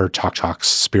Lotus, or Talk Talk's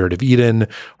Spirit of Eden,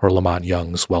 or Lamont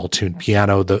Young's Well-Tuned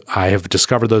Piano. I have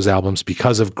discovered those albums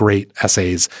because of great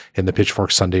essays in the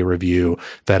Pitchfork Sunday Review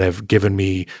that have given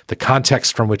me the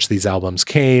context from which these albums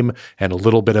came and a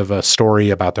little bit of a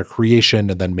story about their creation,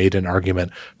 and then made an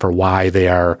argument for why they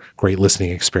are great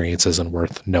listening experiences and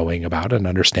worth knowing about and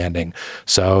understanding.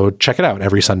 So check it out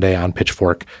every Sunday on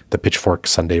Pitchfork, the Pitchfork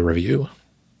Sunday Review.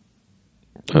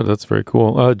 Oh, that's very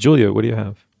cool. Julia, what do you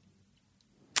have?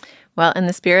 Well, in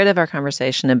the spirit of our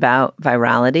conversation about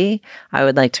virality, I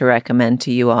would like to recommend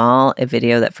to you all a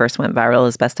video that first went viral,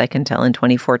 as best I can tell, in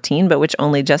 2014, but which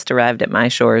only just arrived at my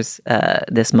shores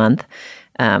this month,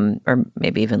 or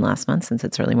maybe even last month since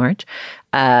it's early March,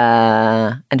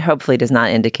 and hopefully does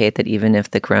not indicate that even if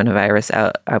the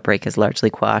coronavirus outbreak is largely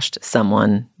quashed,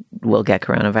 someone will get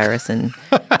coronavirus in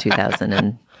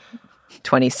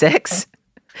 2026.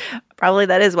 Probably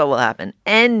that is what will happen.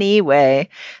 Anyway,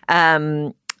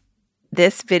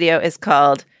 this video is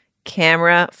called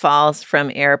Camera Falls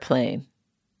from Airplane.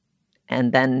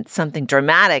 And then something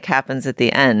dramatic happens at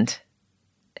the end.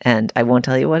 And I won't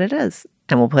tell you what it is.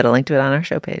 And we'll put a link to it on our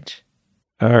show page.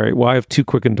 All right. Well, I have two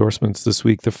quick endorsements this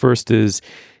week. The first is,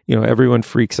 everyone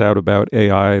freaks out about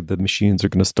AI. The machines are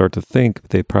going to start to think.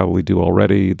 They probably do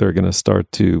already. They're going to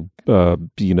start to,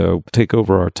 take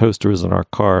over our toasters and our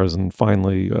cars and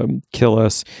finally kill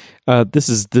us. This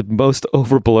is the most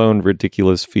overblown,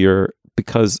 ridiculous fear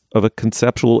because of a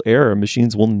conceptual error.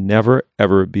 Machines will never,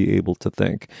 ever be able to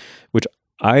think, which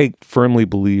I firmly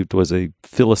believed was a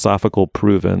philosophical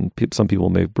proven. Some people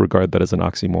may regard that as an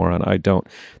oxymoron. I don't.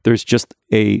 There's just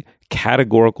a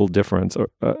categorical difference.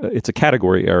 It's a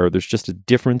category error. There's just a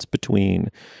difference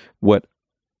between what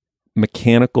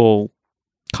mechanical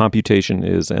computation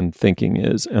is and thinking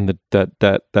is, and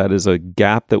that is a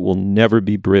gap that will never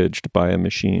be bridged by a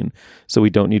machine. So we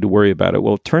don't need to worry about it.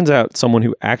 Well, it turns out someone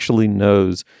who actually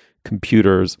knows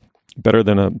computers better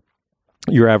than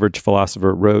your average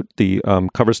philosopher wrote the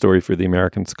cover story for the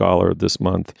American Scholar this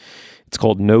month. It's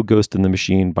called No Ghost in the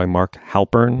Machine by Mark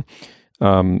Halpern.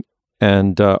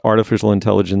 And artificial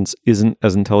intelligence isn't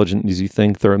as intelligent as you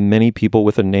think. There are many people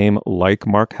with a name like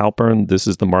Mark Halpern. This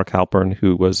is the Mark Halpern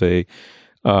who was a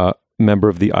member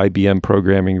of the IBM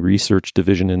Programming Research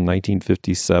Division in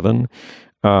 1957,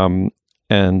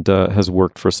 and has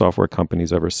worked for software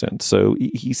companies ever since. So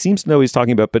he seems to know what he's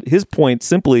talking about. But his point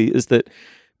simply is that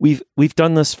we've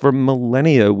done this for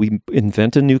millennia. We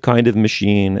invent a new kind of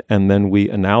machine, and then we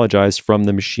analogize from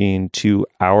the machine to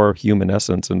our human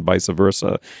essence and vice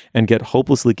versa, and get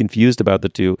hopelessly confused about the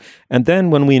two. And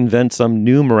then when we invent some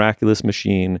new miraculous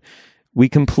machine, we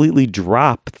completely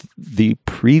drop the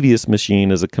previous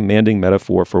machine as a commanding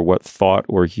metaphor for what thought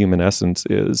or human essence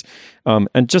is,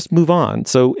 and just move on.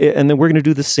 So, and then we're going to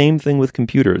do the same thing with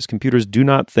computers. Computers do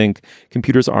not think.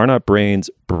 Computers are not brains.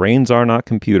 Brains are not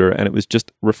computer. And it was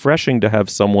just refreshing to have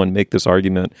someone make this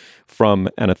argument from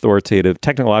an authoritative,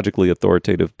 technologically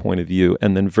authoritative point of view.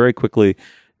 And then very quickly,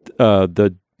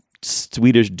 the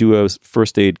Swedish duo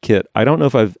First Aid Kit. I don't know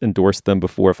if I've endorsed them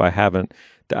before. If I haven't,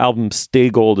 the album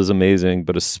Stay Gold is amazing,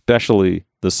 but especially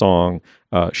the song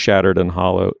Shattered and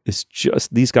Hollow is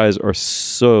just, these guys are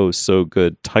so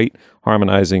good. Tight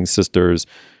harmonizing sisters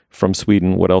from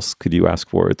Sweden. What else could you ask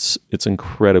for? It's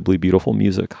incredibly beautiful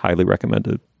music. Highly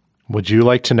recommended. Would you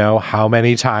like to know how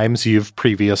many times you've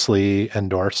previously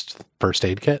endorsed First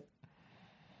Aid Kit?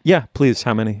 Yeah, please.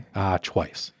 How many?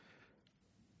 Twice.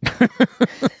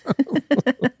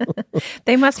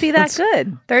 They must be that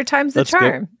good. Third time's the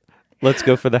charm. Let's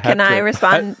go for the hat. Can I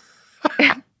respond?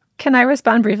 Can I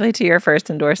respond briefly to your first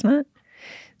endorsement?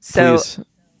 So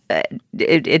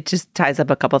it just ties up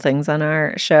a couple things on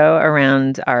our show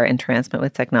around our entrancement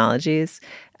with technologies.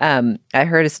 I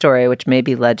heard a story, which may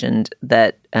be legend,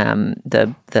 that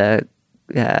the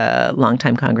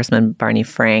longtime Congressman Barney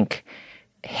Frank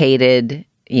hated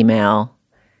email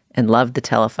and loved the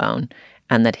telephone,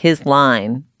 and that his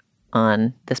line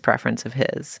on this preference of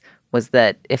his was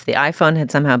that if the iPhone had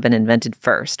somehow been invented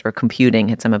first, or computing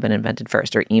had somehow been invented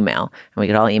first, or email, and we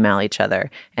could all email each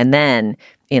other, and then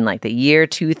in like the year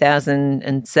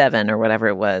 2007 or whatever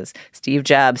it was, Steve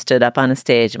Jobs stood up on a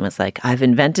stage and was like, I've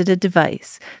invented a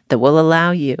device that will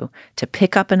allow you to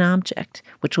pick up an object,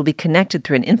 which will be connected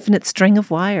through an infinite string of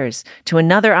wires to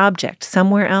another object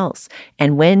somewhere else.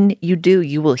 And when you do,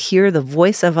 you will hear the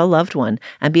voice of a loved one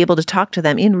and be able to talk to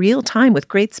them in real time with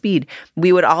great speed.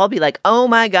 We would all be like, oh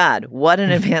my God, what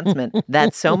an advancement.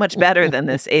 That's so much better than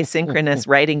this asynchronous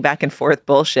writing back and forth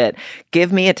bullshit.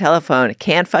 Give me a telephone.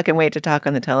 Can't fucking wait to talk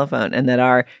on the the telephone, and that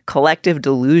our collective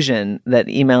delusion that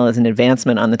email is an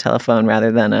advancement on the telephone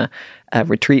rather than a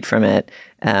retreat from it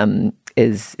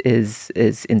is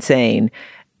insane,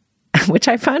 which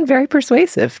I found very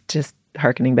persuasive, just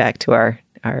hearkening back to our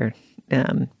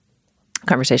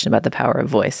conversation about the power of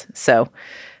voice. So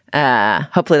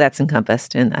hopefully that's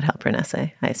encompassed in that Halpern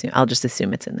essay. I'll just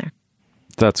assume it's in there.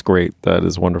 That's great. That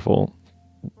is wonderful.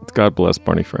 God bless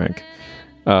Barney Frank.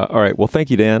 All right. Well, thank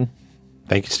you, Dan.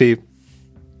 Thank you, Steve.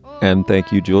 And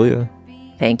thank you, Julia.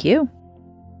 Thank you.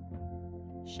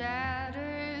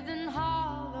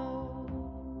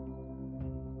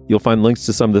 You'll find links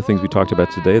to some of the things we talked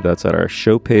about today. That's at our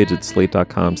show page at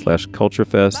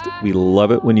slate.com/culturefest. We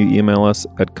love it when you email us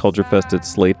at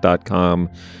culturefest@slate.com.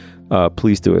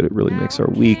 Please do it. It really makes our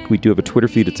week. We do have a Twitter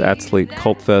feed. It's at Slate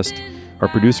Cultfest. Our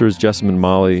producer is Jessamine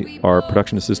Molly. Our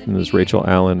production assistant is Rachel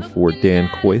Allen. For Dan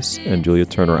Coyce and Julia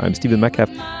Turner, I'm Stephen Metcalf.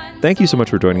 Thank you so much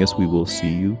for joining us. We will see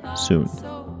you soon.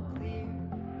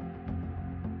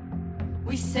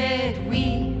 We said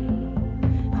we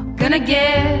are gonna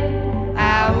get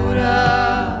out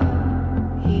of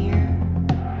here.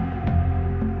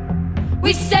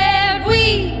 We said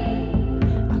we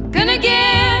are gonna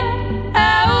get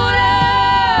out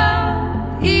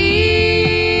of here.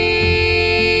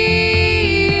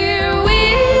 We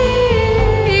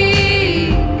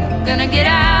are gonna get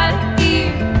out of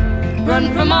here.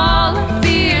 Run from all our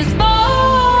fears. Follow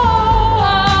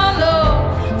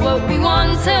what we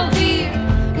once held dear.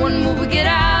 One move we get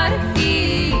out of here.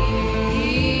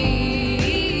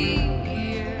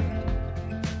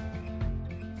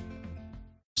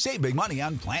 Save big money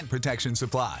on plant protection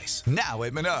supplies. Now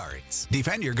at Menards.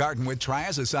 Defend your garden with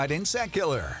Triazicide Insect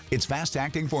Killer. Its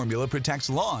fast-acting formula protects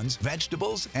lawns,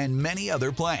 vegetables, and many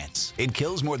other plants. It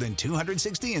kills more than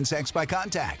 260 insects by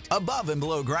contact, above and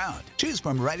below ground. Choose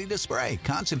from ready to spray,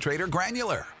 concentrate, or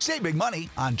granular. Save big money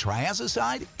on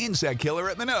Triazicide Insect Killer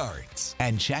at Menards.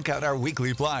 And check out our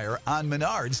weekly flyer on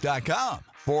Menards.com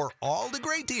for all the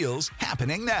great deals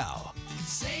happening now.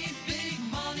 Save